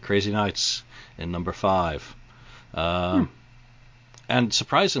about, Crazy Nights in number 5. And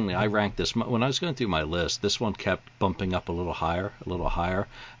surprisingly, I ranked this when I was going through my list. This one kept bumping up a little higher,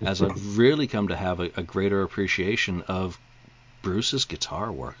 as I've really come to have a greater appreciation of Bruce's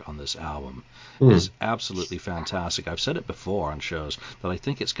guitar work on this album. Is absolutely fantastic. I've said it before on shows that I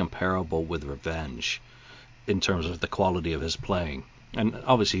think it's comparable with Revenge in terms of the quality of his playing. And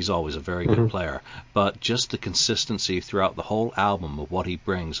obviously he's always a very good player, but just the consistency throughout the whole album of what he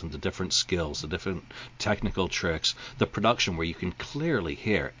brings and the different skills, the different technical tricks, the production where you can clearly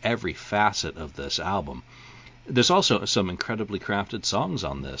hear every facet of this album. There's also some incredibly crafted songs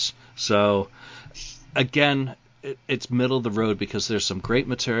on this. So again, it's middle of the road because there's some great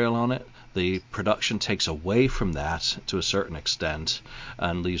material on it. The production takes away from that to a certain extent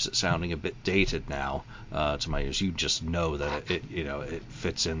and leaves it sounding a bit dated now to my ears. You just know that it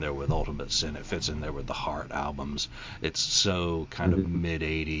fits in there with Ultimate Sin. It fits in there with the Heart albums. It's so kind of mid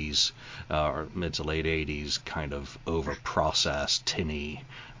 80s or mid to late 80s kind of over processed tinny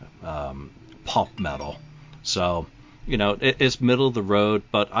pop metal. So it's middle of the road,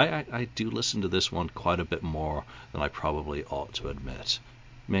 but I do listen to this one quite a bit more than I probably ought to admit.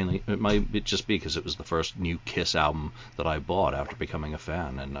 Mainly, it might just be because it was the first new Kiss album that I bought after becoming a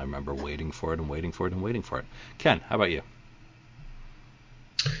fan, and I remember waiting for it. Ken, how about you?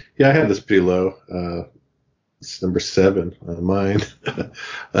 Yeah, I had this pretty low. It's number 7 on mine,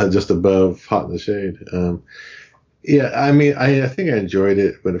 just above Hot in the Shade. Yeah, I mean, I think I enjoyed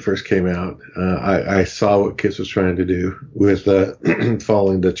it when it first came out. I saw what Kiss was trying to do with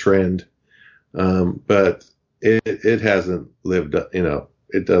following the trend, but it hasn't lived up.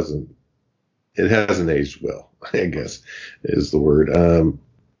 It hasn't aged well, I guess is the word.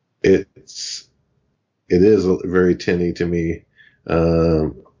 It is very tinny to me.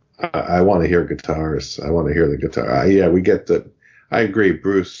 I want to hear guitars. I want to hear the guitar. I agree,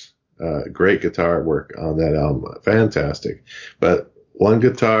 Bruce. Great guitar work on that album. Fantastic. But one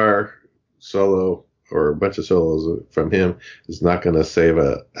guitar solo or a bunch of solos from him is not going to save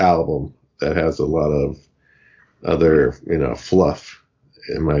an album that has a lot of other, fluff,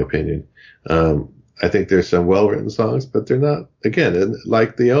 in my opinion. I think there's some well-written songs, but they're not, again,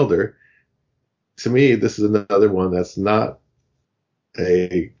 like The Elder. To me, this is another one that's not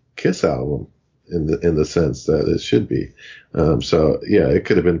a Kiss album in the sense that it should be. So yeah, it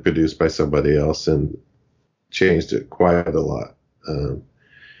could have been produced by somebody else and changed it quite a lot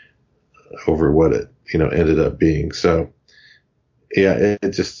over what it ended up being. So yeah,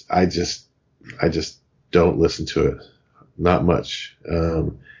 I just don't listen to it, not much.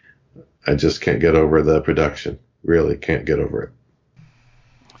 I just can't get over the production. Really can't get over it.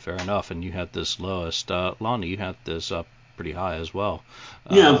 Fair enough. And you had this lowest. Lonnie, you had this up pretty high as well.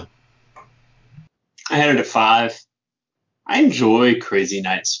 Yeah. I had it at 5. I enjoy Crazy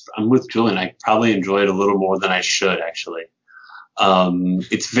Nights. I'm with Julian. I probably enjoy it a little more than I should, actually.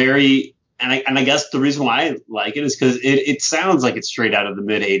 It's very, and I guess the reason why I like it is because it sounds like it's straight out of the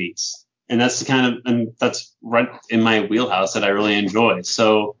mid 80s. And that's that's right in my wheelhouse that I really enjoy.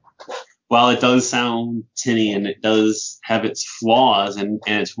 So while it does sound tinny and it does have its flaws and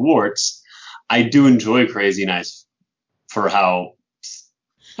its warts, I do enjoy Crazy Nights for how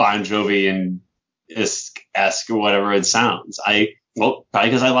Bon Jovi and esque or whatever it sounds. Probably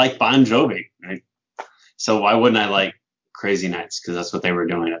because I like Bon Jovi, right? So why wouldn't I like Crazy Nights? Because that's what they were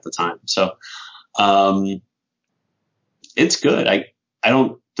doing at the time. So it's good.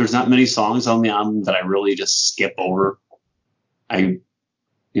 There's not many songs on the album that I really just skip over. I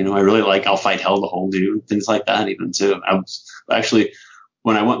really like I'll Fight Hell to Hold You, things like that even too. I was actually,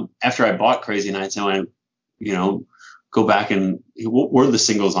 after I bought Crazy Nights, I went go back and what were the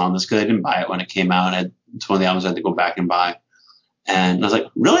singles on this? Because I didn't buy it when it came out. It's one of the albums I had to go back and buy. And I was like,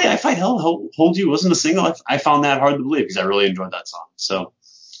 really? I Fight Hell Hold You wasn't a single? I found that hard to believe because I really enjoyed that song. So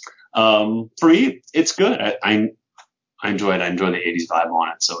for me, it's good. I enjoy it. I enjoy the 80s vibe on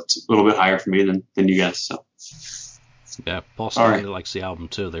it. So it's a little bit higher for me than you guys. So. Yeah, Paul Stanley likes the album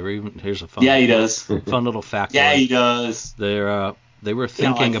too. Here's a fun. Yeah, he does. Fun little fact. Yeah, he does. They were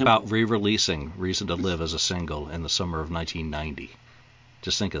thinking about re-releasing "Reason to Live" as a single in the summer of 1990.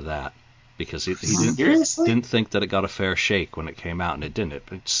 Just think of that, because he didn't think that it got a fair shake when it came out, and it didn't.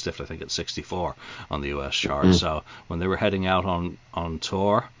 It stiffed, I think, at 64 on the U.S. chart. Mm-hmm. So when they were heading out on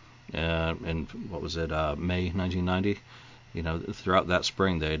tour, in what was it, May 1990, throughout that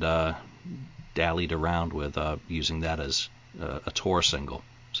spring they'd dallied around with using that as a tour single.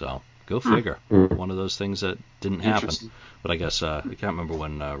 So go figure. One of those things that didn't happen. But I guess I can't remember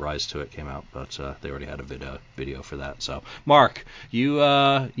when Rise to It came out, but they already had a video for that. So Mark, you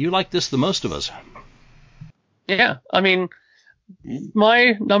like this the most of us. Yeah, I mean,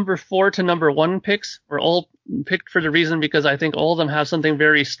 my number 4 to number 1 picks were all picked for the reason because I think all of them have something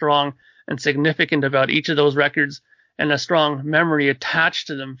very strong and significant about each of those records and a strong memory attached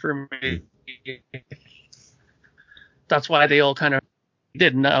to them for me. That's why they all kind of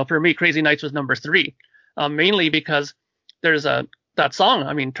did. Now, for me, Crazy Nights was number 3, mainly because there's that song.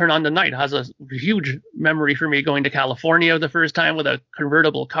 I mean, Turn on the Night has a huge memory for me going to California the first time with a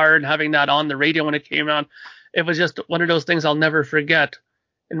convertible car and having that on the radio when it came out. It was just one of those things I'll never forget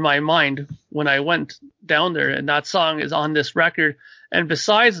in my mind when I went down there, and that song is on this record. And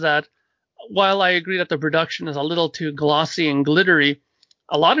besides that, while I agree that the production is a little too glossy and glittery,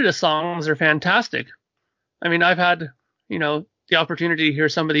 a lot of the songs are fantastic. I mean, I've had, the opportunity to hear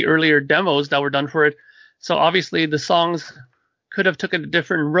some of the earlier demos that were done for it. So obviously the songs could have taken a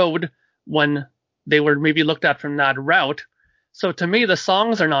different road when they were maybe looked at from that route. So to me, the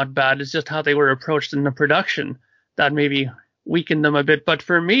songs are not bad. It's just how they were approached in the production that maybe weakened them a bit. But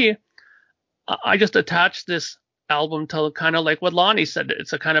for me, I just attached this album to kind of like what Lonnie said.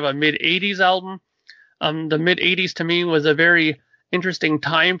 It's a kind of a mid-'80s album. The mid-'80s to me was a very interesting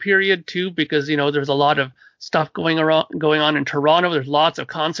time period too, because there's a lot of stuff going on in Toronto. There's lots of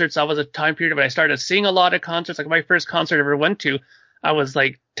concerts. That was a time period when I started seeing a lot of concerts. Like my first concert I ever went to, I was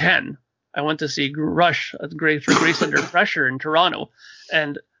like 10. I went to see Rush for Grace Under Pressure in Toronto,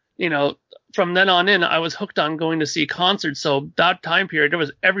 and from then on in, I was hooked on going to see concerts. So that time period, there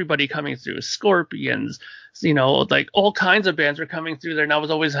was everybody coming through. Scorpions, like all kinds of bands were coming through there, and I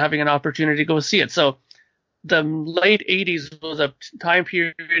was always having an opportunity to go see it. So the late 80s was a time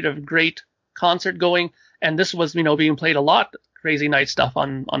period of great concert going, and this was being played a lot, Crazy Night stuff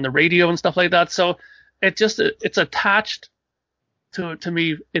on the radio and stuff like that. So it's attached to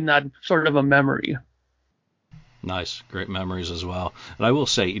me in that sort of a memory. Nice, great memories as well. And I will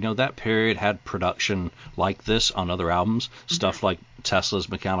say, that period had production like this on other albums. Mm-hmm. Stuff like Tesla's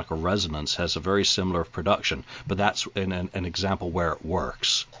Mechanical Resonance has a very similar production, but that's an example where it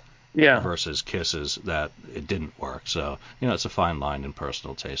works. Yeah. Versus Kiss's that it didn't work. So, it's a fine line in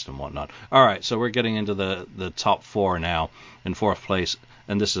personal taste and whatnot. All right, so we're getting into the top 4 now. In 4th place,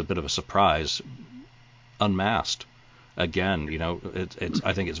 and this is a bit of a surprise, Unmasked. Again,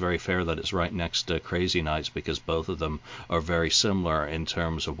 I think it's very fair that it's right next to Crazy Nights because both of them are very similar in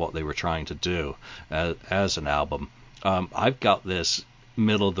terms of what they were trying to do as an album. I've got this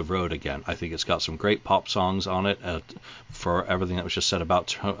middle of the road again. I think it's got some great pop songs on it for everything that was just said about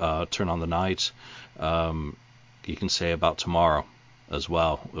Turn on the Night. You can say about Tomorrow as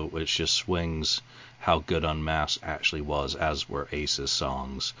well, which just swings how good Unmasked actually was, as were Ace's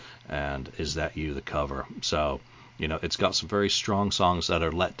songs and Is That You, the cover. So it's got some very strong songs that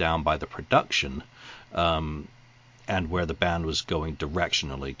are let down by the production, and where the band was going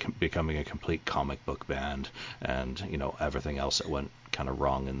directionally, becoming a complete comic book band, and everything else that went kind of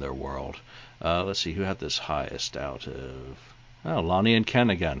wrong in their world. Let's see who had this highest out of. Lonnie and Ken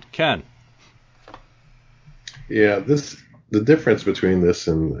again. Ken. Yeah, the difference between this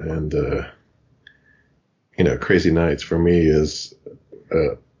and Crazy Nights for me is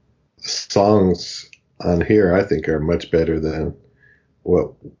songs on here I think are much better than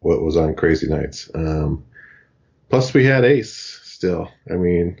what was on Crazy Nights. Plus we had Ace still. I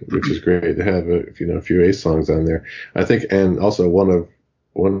mean, which is great to have a few Ace songs on there. I think, and also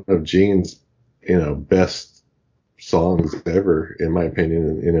one of Gene's best songs ever, in my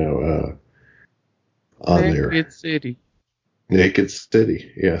opinion. On there. Naked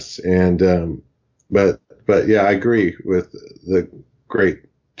City, yes. And but yeah, I agree with the great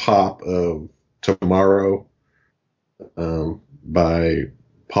pop of Tomorrow by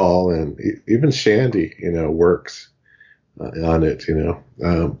Paul and even Shandy, works on it,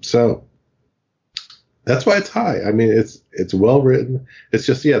 so that's why it's high. I mean, it's well written. It's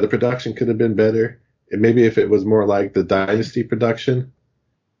just, the production could have been better. And maybe if it was more like the Dynasty production,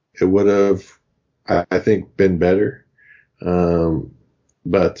 it would have, I think, been better.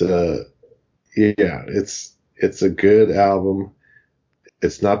 But it's a good album.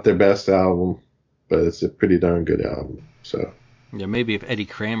 It's not their best album, but it's a pretty darn good album. So. Yeah, maybe if Eddie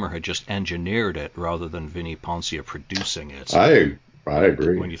Kramer had just engineered it rather than Vinnie Poncia producing it. I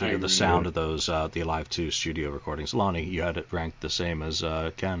agree. When you think of the sound of those, the Alive 2 studio recordings. Lonnie, you had it ranked the same as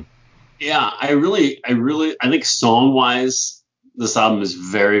Ken. Yeah, I think song-wise, this album is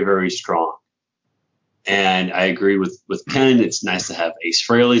very, very strong. And I agree with Ken. It's nice to have Ace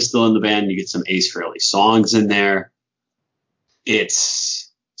Frehley still in the band. You get some Ace Frehley songs in there.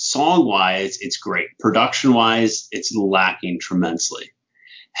 It's song-wise, it's great. Production-wise, it's lacking tremendously.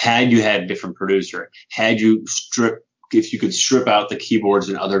 Had you had a different producer, if you could strip out the keyboards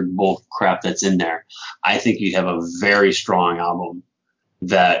and other bull crap that's in there, I think you'd have a very strong album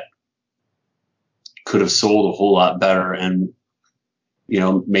that could have sold a whole lot better, and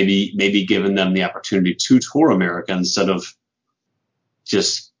maybe given them the opportunity to tour America instead of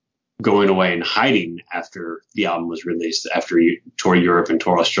just going away and hiding after the album was released. After you tour Europe and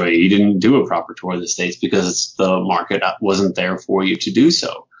tour Australia, you didn't do a proper tour of the States because the market wasn't there for you to do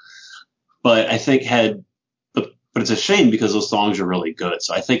so. But I think but it's a shame because those songs are really good.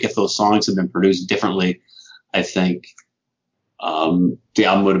 So I think if those songs had been produced differently, I think the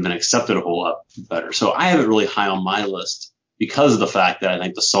album would have been accepted a whole lot better. So I have it really high on my list because of the fact that I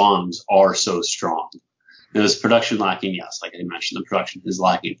think the songs are so strong. There's production lacking, yes, like I mentioned, the production is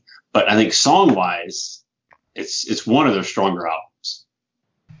lacking. But I think song-wise, it's one of their stronger albums.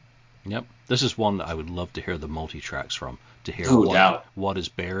 Yep. This is one that I would love to hear the multi-tracks from, to hear what is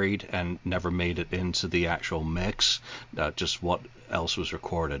buried and never made it into the actual mix, just what else was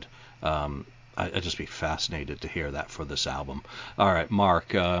recorded. I'd just be fascinated to hear that for this album. All right,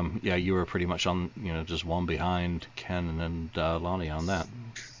 Mark, you were pretty much on, just one behind Ken and Lonnie on that.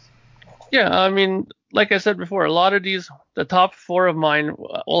 Yeah, I mean, like I said before, a lot of the top four of mine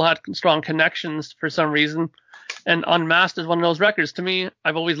all had strong connections for some reason. And Unmasked is one of those records. To me,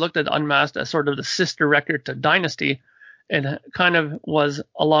 I've always looked at Unmasked as sort of the sister record to Dynasty. It kind of was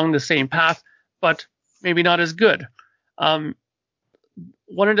along the same path, but maybe not as good. One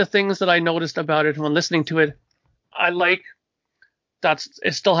of the things that I noticed about it when listening to it, I like that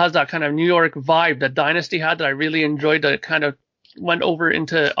it still has that kind of New York vibe that Dynasty had that I really enjoyed, that it kind of went over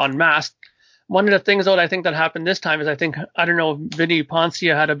into Unmasked. One of the things, though, that I think that happened this time is I don't know if Vinnie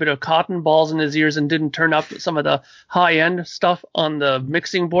Poncia had a bit of cotton balls in his ears and didn't turn up some of the high-end stuff on the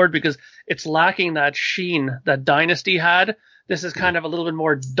mixing board because it's lacking that sheen that Dynasty had. This is kind of a little bit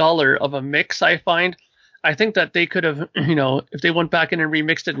more duller of a mix, I find. I think that they could have, if they went back in and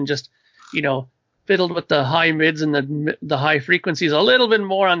remixed it and just, fiddled with the high mids and the high frequencies a little bit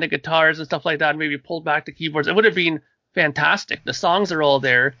more on the guitars and stuff like that, and maybe pulled back the keyboards, it would have been fantastic. The songs are all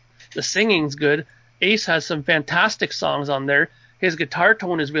there. The singing's good. Ace has some fantastic songs on there. His guitar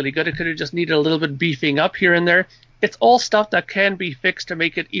tone is really good. It could have just needed a little bit beefing up here and there. It's all stuff that can be fixed to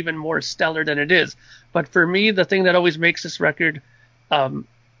make it even more stellar than it is. But for me, the thing that always makes this record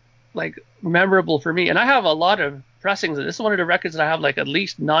memorable for me, and I have a lot of pressings of this. This is one of the records that I have at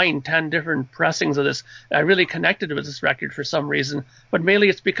least 9-10 different pressings of this. I really connected with this record for some reason, but mainly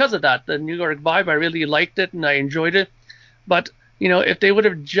it's because of that. The New York vibe, I really liked it and I enjoyed it. But if they would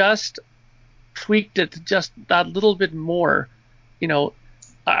have just tweaked it just that little bit more,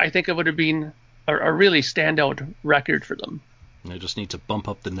 I think it would have been a really standout record for them. They just need to bump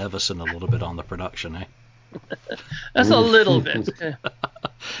up the Nevison a little bit on the production, eh? That's a little bit.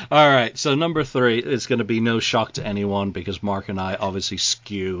 All right, so number 3 is going to be no shock to anyone because Mark and I obviously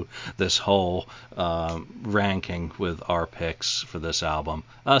skew this whole ranking with our picks for this album.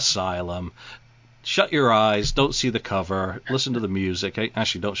 Asylum. Shut your eyes, don't see the cover, listen to the music.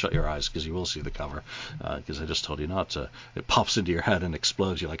 Actually, don't shut your eyes because you will see the cover, because I just told you not to. It pops into your head and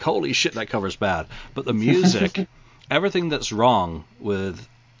explodes. You're like, holy shit, that cover's bad. But the music, everything that's wrong with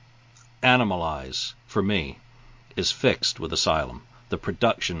Animalize, for me, is fixed with Asylum. The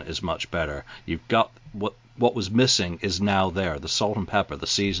production is much better. You've got what was missing is now there. The salt and pepper, the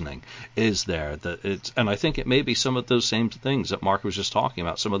seasoning is there. And I think it may be some of those same things that Mark was just talking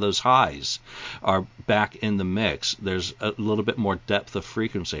about. Some of those highs are back in the mix. There's a little bit more depth of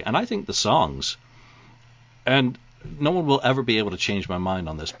frequency. And I think the songs, and no one will ever be able to change my mind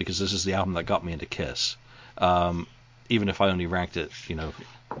on this because this is the album that got me into Kiss. Even if I only ranked it,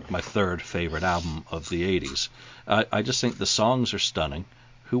 my third favorite album of the 80s. I just think the songs are stunning.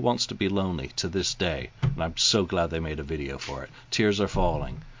 Who Wants to Be Lonely to this day, and I'm so glad they made a video for it. Tears Are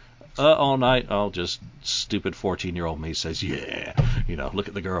Falling. All night, just stupid 14-year-old me says, yeah, look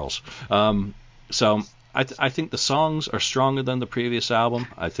at the girls. So I think the songs are stronger than the previous album.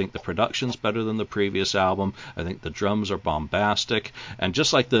 I think the production's better than the previous album. I think the drums are bombastic. And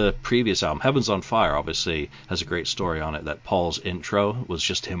just like the previous album, Heaven's on Fire obviously has a great story on it, that Paul's intro was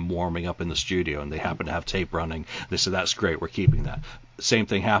just him warming up in the studio, and they happened to have tape running. They said, that's great, we're keeping that. Same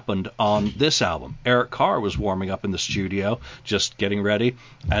thing happened on this album. Eric Carr was warming up in the studio, just getting ready,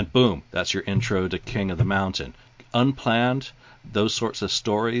 and boom, that's your intro to King of the Mountain. Unplanned. Those sorts of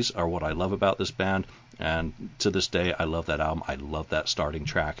stories are what I love about this band, and to this day I love that album. I love that starting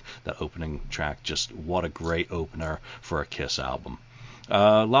track, that opening track. Just what a great opener for a Kiss album.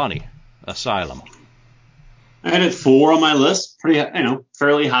 Lonnie, Asylum. I had it 4 on my list, pretty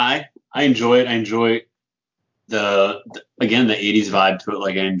fairly high. I enjoy it. I enjoy the 80s vibe to it.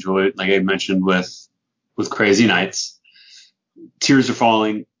 Like I enjoy it, like I mentioned with Crazy Nights. Tears Are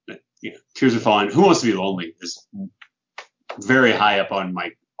Falling. Tears Are Falling. Who Wants to Be Lonely is very high up on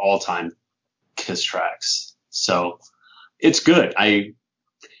my all-time Kiss tracks. So it's good.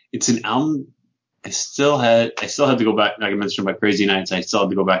 It's an album. I still had to go back, like I mentioned about Crazy Nights. I still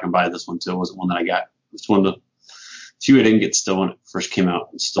had to go back and buy this one too. It wasn't one that I got. It's one of the few I didn't get still when it first came out.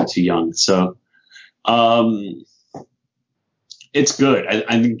 I was still too young. So it's good.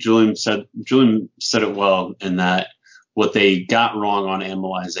 I think Julian said it well in that what they got wrong on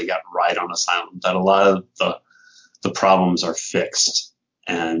Animalize, they got right on Asylum. That a lot of the problems are fixed,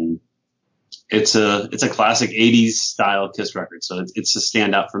 and it's a classic 80s style Kiss record. So it's a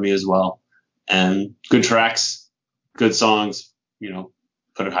standout for me as well. And good tracks, good songs,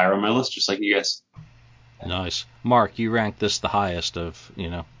 put it higher on my list, just like you guys. Nice. Mark, you ranked this the highest of,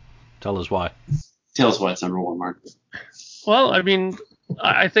 tell us why. Tell us why it's number 1, Mark. Well, I mean,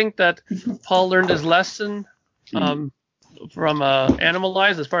 I think that Paul learned his lesson from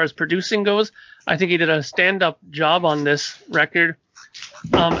Animalize as far as producing goes. I think he did a stand-up job on this record.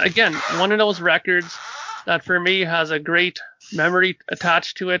 Again, one of those records that for me has a great memory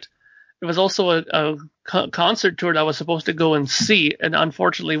attached to it. It was also a concert tour that I was supposed to go and see, and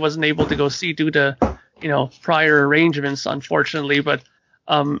unfortunately wasn't able to go see due to, prior arrangements, unfortunately. But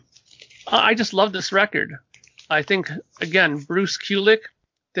I just love this record. I think, again, Bruce Kulick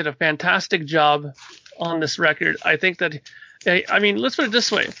did a fantastic job on this record. I think that, let's put it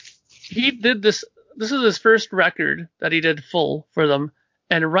this way. He did this. This is his first record that he did full for them.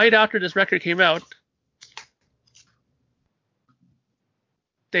 And right after this record came out,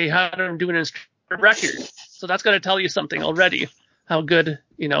 they had him do an instrumental record. So that's got to tell you something already, how good,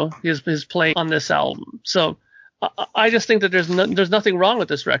 his playing on this album. So I just think that there's nothing wrong with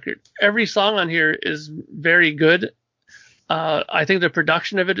this record. Every song on here is very good. I think the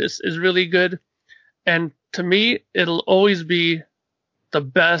production of it is really good. And to me, it'll always be the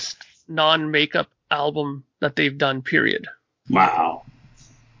best non-makeup album that they've done, period. Wow.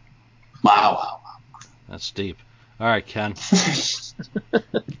 That's deep. All right, Ken.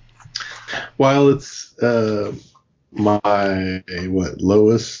 While it's my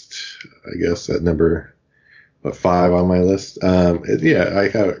lowest, I guess at number 5 on my list. I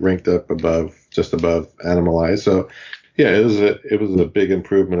have it ranked up just above Animalize. So yeah, it was a big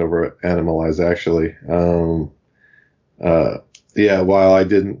improvement over Animalize actually. While I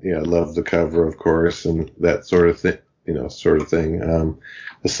didn't love the cover, of course, and that sort of thing.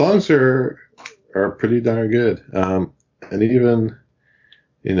 The songs are pretty darn good. And even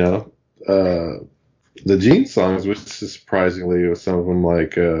the Gene songs, which is surprisingly, with some of them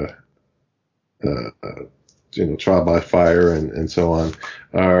like Trial by Fire and so on,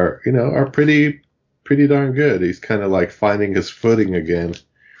 are pretty darn good. He's kind of like finding his footing again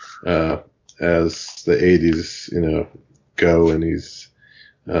as the 80s go, and he's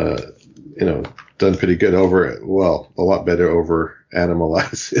done pretty good over it. Well, a lot better over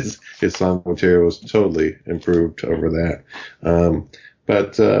Animalize. His song material was totally improved over that.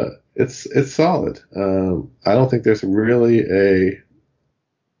 But it's solid. I don't think there's really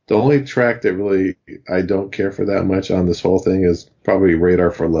the only track that really I don't care for that much on this whole thing is probably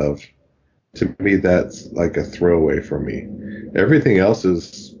Radar for Love. To me, that's like a throwaway for me. Everything else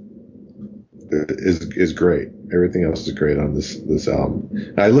is great. Everything else is great on this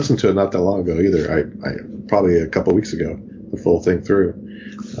album. I listened to it not that long ago either. I probably a couple weeks ago, the full thing through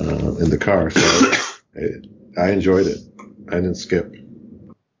in the car. So I enjoyed it. I didn't skip.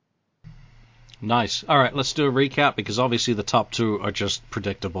 Nice. All right, let's do a recap because obviously the top two are just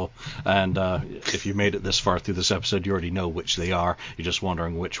predictable. And if you made it this far through this episode, you already know which they are. You're just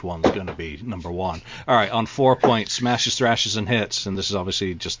wondering which one's going to be number one. All right, on 4 points, smashes, thrashes, and hits. And this is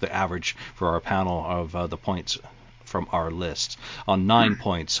obviously just the average for our panel of the points from our list. On 9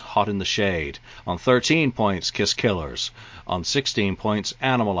 points, Hot in the Shade. On 13 points, Kiss Killers. On 16 points,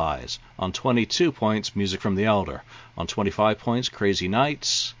 Animalize. On 22 points, Music from the Elder. On 25 points, Crazy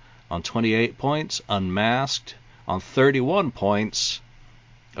Nights. On 28 points, Unmasked. On 31 points,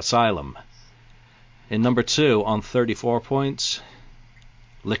 Asylum. In number 2, on 34 points,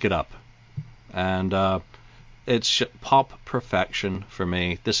 Lick It Up. And it's pop perfection for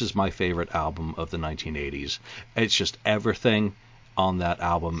me. This is my favorite album of the 1980s. It's just everything on that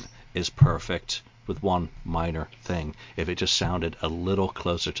album is perfect, with one minor thing. If it just sounded a little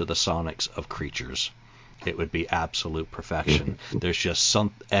closer to the sonics of Creatures, it would be absolute perfection. There's just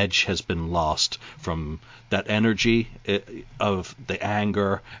some edge has been lost from that energy of the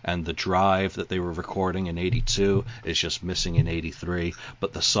anger and the drive that they were recording in 82 is just missing in 83,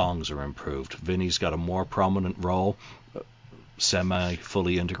 but the songs are improved. Vinny's got a more prominent role,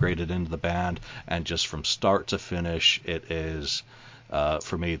 semi-fully integrated into the band, and just from start to finish, it is,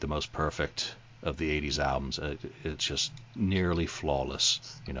 for me, the most perfect of the 80s albums. It's just nearly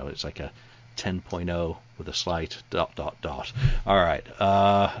flawless. You know, it's like a 10.0 with a slight ... All right.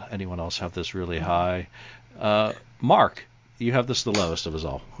 Anyone else have this really high? Mark, you have this the lowest of us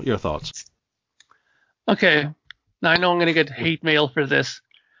all. Your thoughts? Okay. Now I know I'm going to get hate mail for this.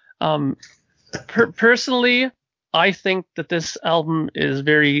 Personally, I think that this album is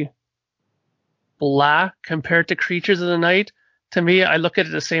very blah compared to Creatures of the Night. To me, I look at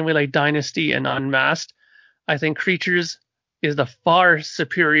it the same way like Dynasty and Unmasked. I think Creatures is the far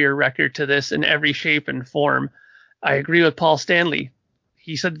superior record to this in every shape and form. I agree with Paul Stanley.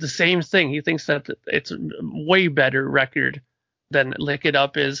 He said the same thing. He thinks that it's a way better record than Lick It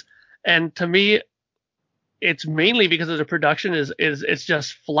Up is. And to me, it's mainly because of the production is it's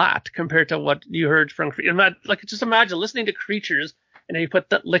just flat compared to what you heard from like just imagine listening to Creatures and then you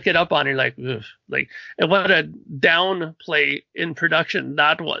put that Lick It Up on, you're like, ugh, like, and what a downplay in production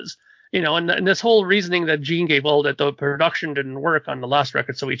that was. You know, and this whole reasoning that Gene gave, well, that the production didn't work on the last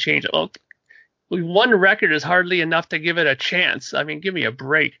record, so we changed it. Well, one record is hardly enough to give it a chance. I mean, give me a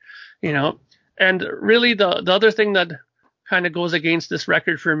break, you know. And really, the other thing that kind of goes against this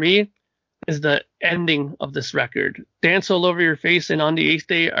record for me is the ending of this record. Dance All Over Your Face and On the Eighth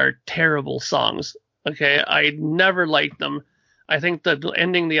Day are terrible songs. Okay, I never liked them. I think that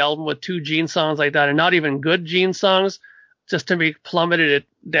ending the album with 2 Gene songs like that, and not even good Gene songs, just to me plummeted it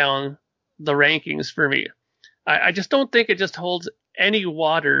down the rankings for me. I just don't think it just holds any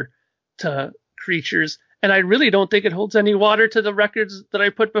water to Creatures, and I really don't think it holds any water to the records that I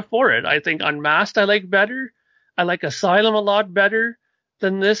put before it. I think Unmasked I like better. I like Asylum a lot better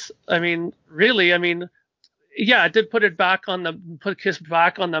than this. I mean, really, I mean, yeah, it did put Kiss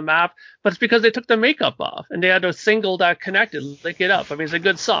back on the map, but it's because they took the makeup off and they had a single that connected, Lick It Up. I mean, it's a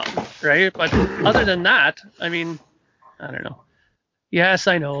good song, right? But other than that, I mean, I don't know. Yes,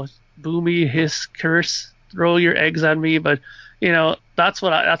 I know. Boomy, hiss, curse, throw your eggs at me, but you know that's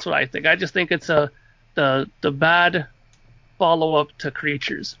what I think. I just think it's the bad follow up to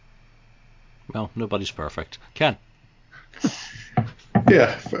Creatures. Well, nobody's perfect. Ken.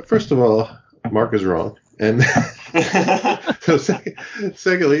 Yeah. First of all, Mark is wrong, and so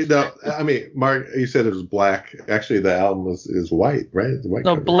secondly, no. I mean, Mark, you said it was black. Actually, the album is white, right? It's white.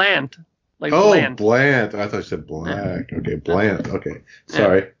 No, cover. bland. Like oh, bland. bland. I thought you said black. Yeah. Okay, bland. Okay,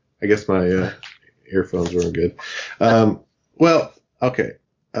 sorry. Yeah. I guess my earphones weren't good. Well, okay.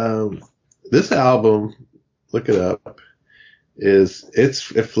 This album, Look It Up, it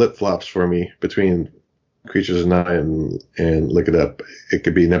flip flops for me between Creatures of the Night and Look It Up. It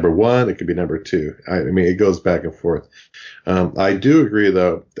could be number 1, it could be number 2. I mean, it goes back and forth. I do agree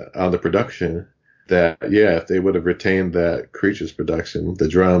though on the production that if they would have retained that Creatures production, the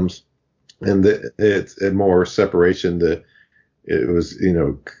drums, and it's more separation. It was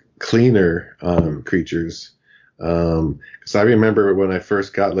cleaner Creatures. Because I remember when I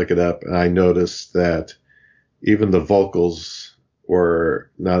first got Look It Up, I noticed that even the vocals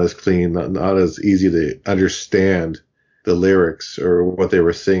were not as clean, not as easy to understand the lyrics or what they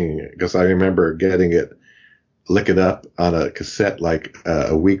were singing. Because I remember getting Lick It Up on a cassette like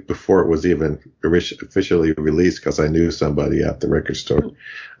a week before it was even officially released, because I knew somebody at the record store,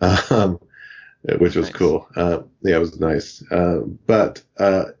 which was cool. It was nice. But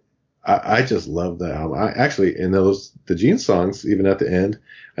I just love that album. I actually, in the Gene songs, even at the end,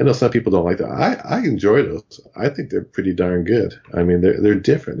 I know some people don't like that. I enjoy those. I think they're pretty darn good. I mean, they're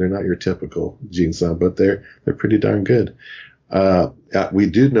different. They're not your typical Gene song, but they're pretty darn good. We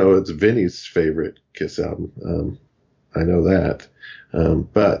do know it's Vinny's favorite Kiss album. I know that.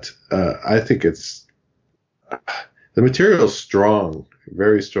 But I think the material is strong,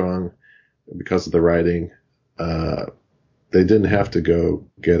 very strong because of the writing. They didn't have to go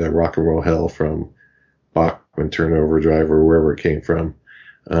get a Rock and Roll Hell from Bachman Turnover Drive or wherever it came from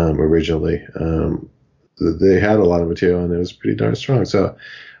originally. They had a lot of material and it was pretty darn strong. So,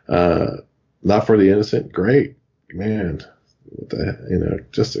 Not for the Innocent, great, man.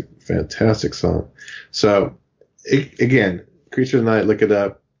 Just a fantastic song. So, again, Creature of the Night, look it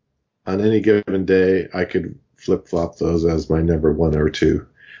up. On any given day, I could flip flop those as my number 1 or 2.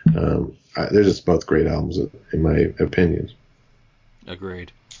 They're just both great albums, in my opinion.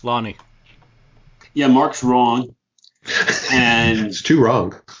 Agreed. Lonnie. Yeah, Mark's wrong. And it's too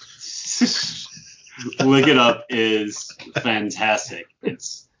wrong. Look It Up is fantastic.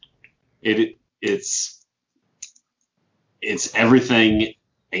 It's everything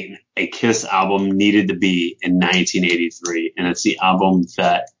a Kiss album needed to be in 1983, and it's the album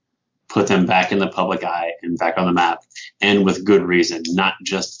that put them back in the public eye and back on the map, and with good reason, not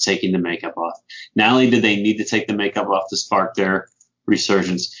just taking the makeup off. Not only did they need to take the makeup off to spark their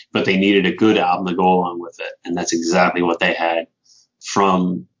resurgence, but they needed a good album to go along with it, and that's exactly what they had.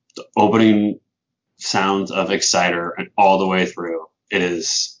 From the opening sounds of Exciter and all the way through, it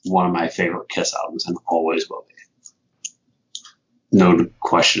is one of my favorite Kiss albums and always will be. No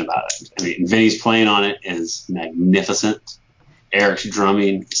question about it. I mean, Vinny's playing on it is magnificent. Eric's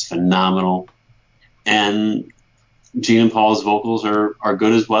drumming is phenomenal. And Gene and Paul's vocals are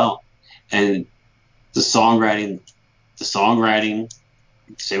good as well. And the songwriting,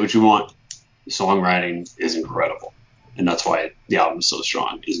 say what you want, the songwriting is incredible. And that's why the album is so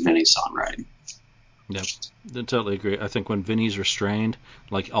strong, is Vinny's songwriting. Yep, I totally agree. I think when Vinny's restrained,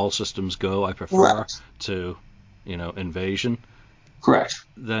 like All Systems Go, I prefer to, Invasion. Correct.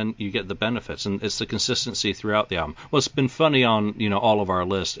 Then you get the benefits, and it's the consistency throughout the album. What's been funny on all of our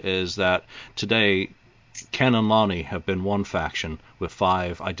lists is that today Ken and Lonnie have been one faction with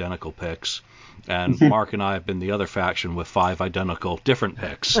 5 identical picks, and Mark and I have been the other faction with 5 identical different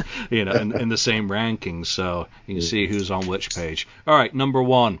picks, in the same rankings. So you can see who's on which page. All right, number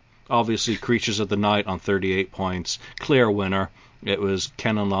 1, obviously Creatures of the Night on 38 points, clear winner. It was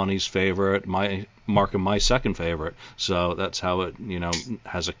Ken and Lonnie's favorite, Mark and my second favorite, so that's how it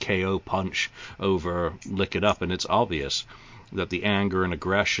has a KO punch over Lick It Up, and it's obvious that the anger and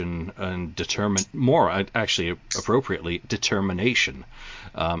aggression and determination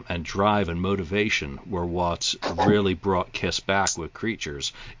and drive and motivation were what really brought Kiss back with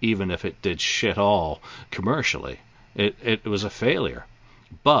Creatures, even if it did shit all commercially. It was a failure.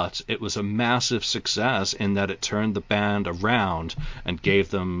 But it was a massive success in that it turned the band around and gave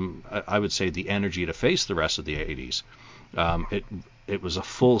them, I would say, the energy to face the rest of the 80s. It was a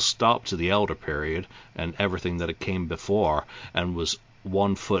full stop to the Elder period and everything that it came before, and was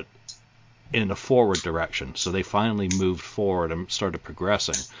one foot in a forward direction. So they finally moved forward and started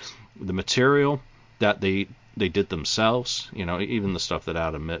progressing. The material that they did themselves, even the stuff that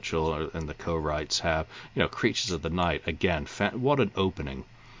Adam Mitchell and the co-writes have, Creatures of the Night, again, what an opening.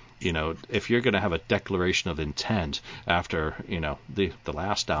 If you're going to have a declaration of intent after, the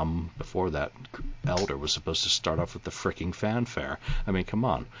last album before that, Elder, was supposed to start off with the fricking fanfare. I mean, come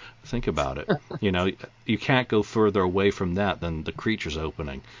on, think about it. You can't go further away from that than the Creatures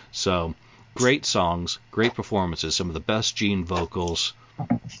opening. So, great songs, great performances, some of the best Gene vocals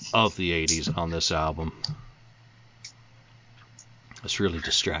of the 80s on this album. It's really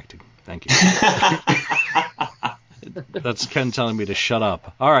distracting. Thank you. That's Ken telling me to shut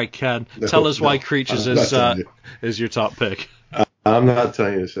up. All right, Ken, tell us why Creatures is your top pick. I'm not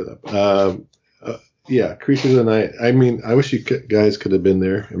telling you to shut up. Yeah, Creatures of the Night. I mean, I wish you guys could have been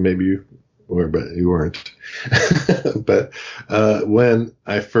there, and maybe you were, but you weren't. But when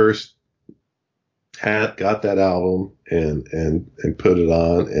I first got that album and put it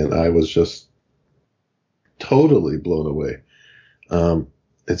on, and I was just totally blown away.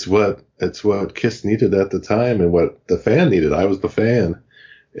 It's what Kiss needed at the time and what the fan needed. I was the fan.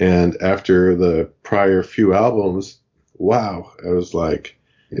 And after the prior few albums, wow, I was like,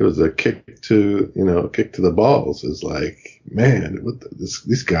 it was a kick to the balls. It's like, man,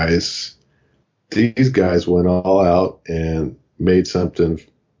 these guys went all out and made something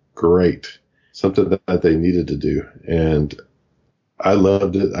great, something that they needed to do. And I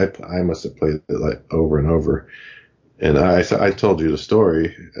loved it. I must have played it like over and over. And I told you the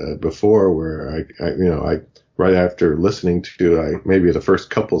story before where I right after listening to maybe the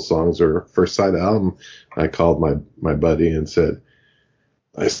first couple songs or first side of the album, I called my buddy and said,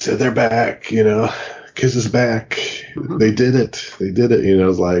 they're back, Kiss is back. They did it.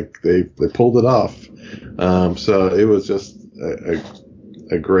 It's like they pulled it off. So it was just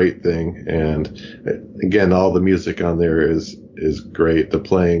a great thing. And again, all the music on there is great. The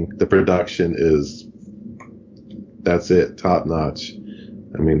playing, the production that's it, top notch.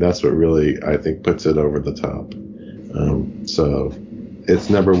 I mean, that's what really, I think, puts it over the top. So it's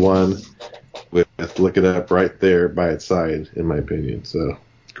number one with Look It Up right there by its side, in my opinion. So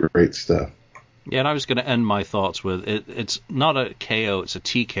great stuff. Yeah, and I was going to end my thoughts with it's not a KO, it's a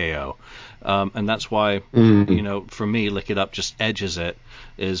TKO. And that's why, for me, Lick It Up just edges it,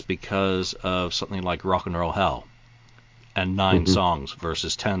 is because of something like Rock and Roll Hell. And 9 songs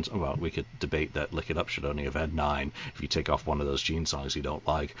versus 10. Well, we could debate that Lick It Up should only have had 9 if you take off one of those Gene songs you don't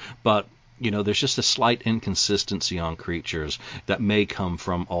like. But, there's just a slight inconsistency on Creatures that may come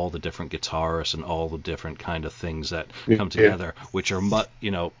from all the different guitarists and all the different kind of things that come together, which are,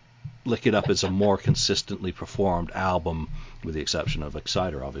 Lick It Up is a more consistently performed album, with the exception of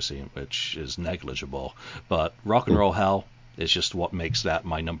Exciter, obviously, which is negligible. But Rock and Roll Hell is just what makes that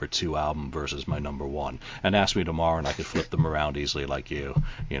my number 2 album versus my number 1. And ask me tomorrow and I could flip them around easily like you.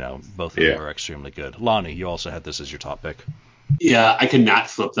 Both of them are extremely good. Lonnie, you also had this as your top pick. Yeah, I could not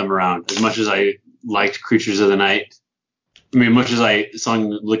flip them around. As much as I liked Creatures of the Night, much as I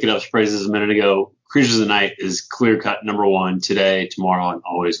sung Lick It Up's praises a minute ago, Creatures of the Night is clear-cut number 1 today, tomorrow, and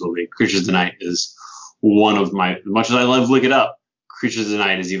always will be. Creatures of the Night is one of my, much as I love Lick It Up, Creatures of the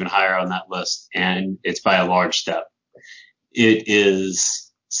Night is even higher on that list, and it's by a large step. It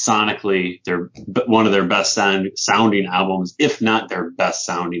is sonically one of their best sounding albums, if not their best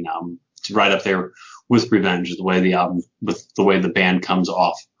sounding album. It's right up there with Revenge, with the way the band comes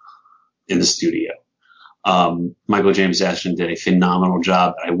off in the studio. Michael James Ashton did a phenomenal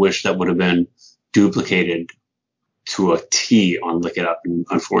job. I wish that would have been duplicated to a T on Lick It Up, and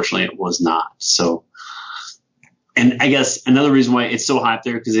unfortunately it was not. So, and I guess another reason why it's so high up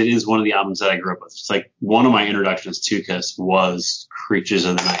there, because it is one of the albums that I grew up with. It's like one of my introductions to Kiss was Creatures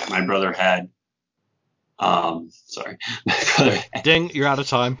of the Night. My brother had, Ding, you're out of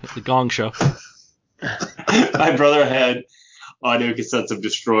time. The Gong Show. My brother had audio cassettes of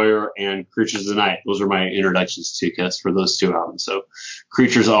Destroyer and Creatures of the Night. Those were my introductions to Kiss for those 2 albums. So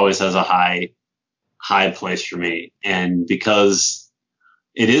Creatures always has a high place for me. And because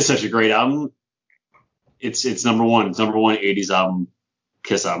it is such a great album, it's number 1. It's number 1 80s album,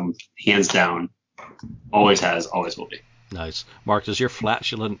 Kiss album, hands down. Always has, always will be. Nice. Mark, does your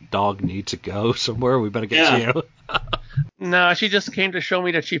flatulent dog need to go somewhere? We better get to you. No, she just came to show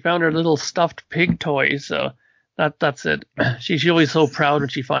me that she found her little stuffed pig toy, so that's it. She's always so proud when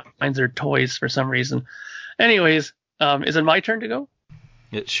she finds her toys for some reason. Anyways, is it my turn to go?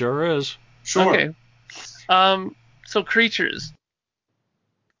 It sure is. Sure. Okay. So Creatures.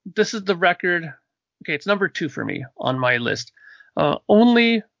 This is the record. Okay, it's number 2 for me on my list.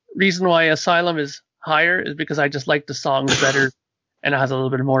 Only reason why Asylum is higher is because I just like the songs better, and it has a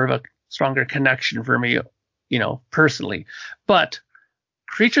little bit more of a stronger connection for me, personally. But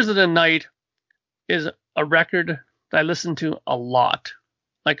Creatures of the Night is a record that I listen to a lot,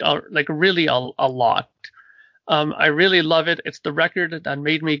 like really a lot. I really love it. It's the record that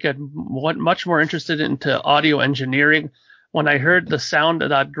made me get much more interested into audio engineering. When I heard the sound of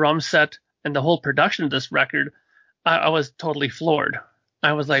that drum set and the whole production of this record, I was totally floored.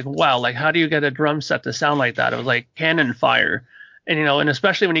 I was like, wow, like how do you get a drum set to sound like that? It was like cannon fire. And, and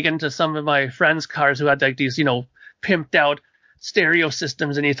especially when you get into some of my friends' cars who had like these, pimped out stereo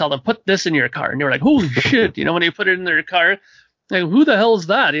systems, and you tell them, put this in your car. And they were like, holy shit, when they put it in their car, like, who the hell is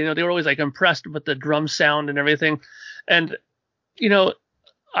that? They were always like impressed with the drum sound and everything. And,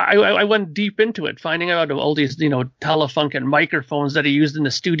 I went deep into it, finding out all these, Telefunken microphones that he used in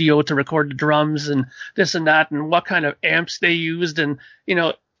the studio to record the drums and this and that, and what kind of amps they used. And,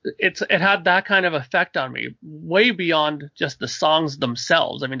 it had that kind of effect on me, way beyond just the songs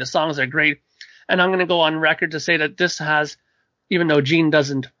themselves. I mean, the songs are great. And I'm going to go on record to say that this has, even though Gene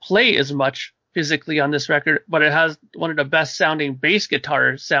doesn't play as much physically on this record, but it has one of the best sounding bass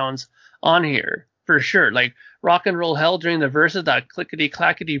guitar sounds on here, for sure. Like Rock and Roll Hell during the verses, that clickety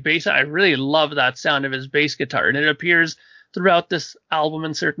clackety bass, I really love that sound of his bass guitar, and it appears throughout this album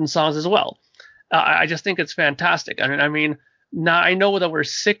in certain songs as well. I just think it's fantastic. I mean, now I know that we're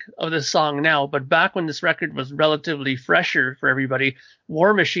sick of this song now, but back when this record was relatively fresher for everybody,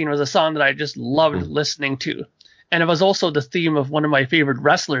 War Machine was a song that I just loved listening to. And it was also the theme of one of my favorite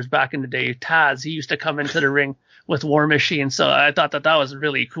wrestlers back in the day, Taz. He used to come into the ring with War Machine. So I thought that was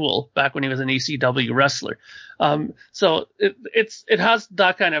really cool back when he was an ECW wrestler. So it has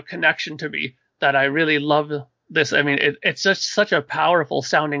that kind of connection to me that I really love this. I mean, it's just such a powerful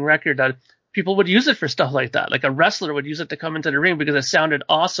sounding record that people would use it for stuff like that. Like a wrestler would use it to come into the ring because it sounded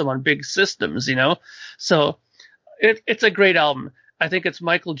awesome on big systems, you know? So it's a great album. I think it's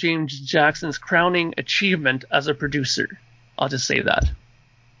Michael James Jackson's crowning achievement as a producer. I'll just say that.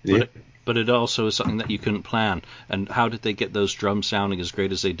 Yeah. But it also is something that you couldn't plan. And how did they get those drums sounding as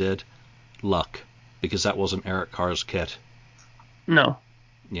great as they did? Luck. Because that wasn't Eric Carr's kit. No.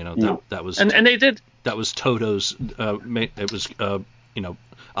 You know, No. that was... And they did... That was Toto's... it was,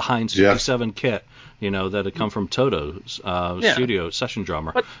 a Heinz 57 kit, that had come from Toto's studio session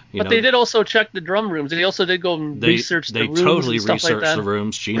drummer. But they did also check the drum rooms. They also did go and research the rooms. They totally and stuff researched like that. the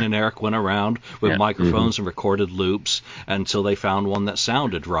rooms. Gene and Eric went around with microphones and recorded loops until they found one that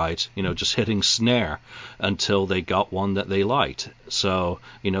sounded right, just hitting snare until they got one that they liked. So,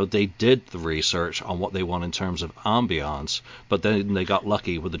 they did the research on what they want in terms of ambiance, but then they got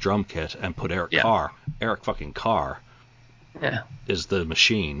lucky with the drum kit and put Eric Carr. Eric fucking Carr. Yeah. Is the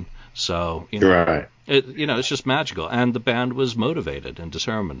machine. So, Right. It's just magical. And the band was motivated and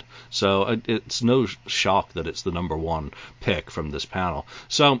determined. So it's no shock that it's the number one pick from this panel.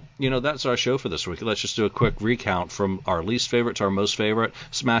 So, that's our show for this week. Let's just do a quick recount from our least favorite to our most favorite.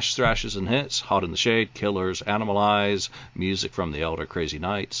 Smash, Thrashes, and Hits, Hot in the Shade, Killers, Animalize, Music from the Elder, Crazy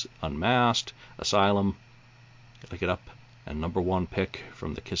Nights, Unmasked, Asylum, Lick It Up, and number one pick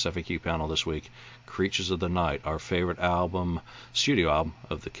from the Kiss FAQ panel this week, Creatures of the Night, our favorite album, studio album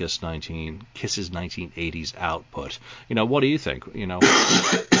of the Kiss's 1980s output. What do you think?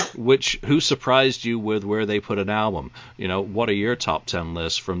 Who surprised you with where they put an album? What are your top 10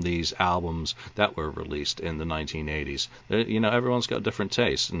 lists from these albums that were released in the 1980s? Everyone's got different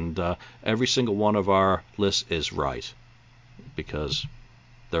tastes, and every single one of our lists is right, because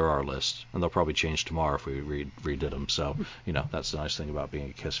they're our lists, and they'll probably change tomorrow if we redid them. So, that's the nice thing about being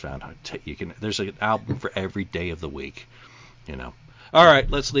a Kiss fan. There's an album for every day of the week, All right,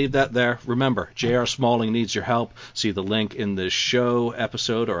 let's leave that there. Remember, J.R. Smalling needs your help. See the link in this show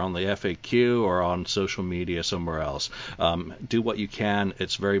episode or on the FAQ or on social media somewhere else. Do what you can.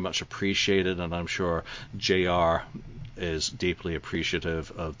 It's very much appreciated, and I'm sure J.R. is deeply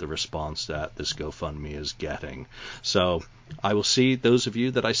appreciative of the response that this GoFundMe is getting. So I will see those of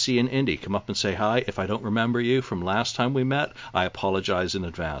you that I see in Indy. Come up and say hi. If I don't remember you from last time we met, I apologize in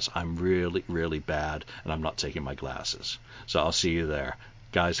advance. I'm really, really bad, and I'm not taking my glasses. So I'll see you there.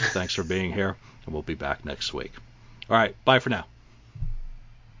 Guys, thanks for being here, and we'll be back next week. All right, bye for now.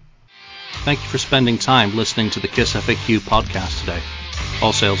 Thank you for spending time listening to the Kiss FAQ podcast today.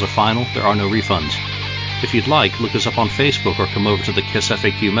 All sales are final. There are no refunds. If you'd like, look us up on Facebook or come over to the Kiss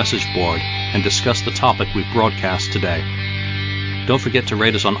FAQ message board and discuss the topic we've broadcast today. Don't forget to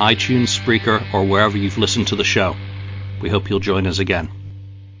rate us on iTunes, Spreaker, or wherever you've listened to the show. We hope you'll join us again.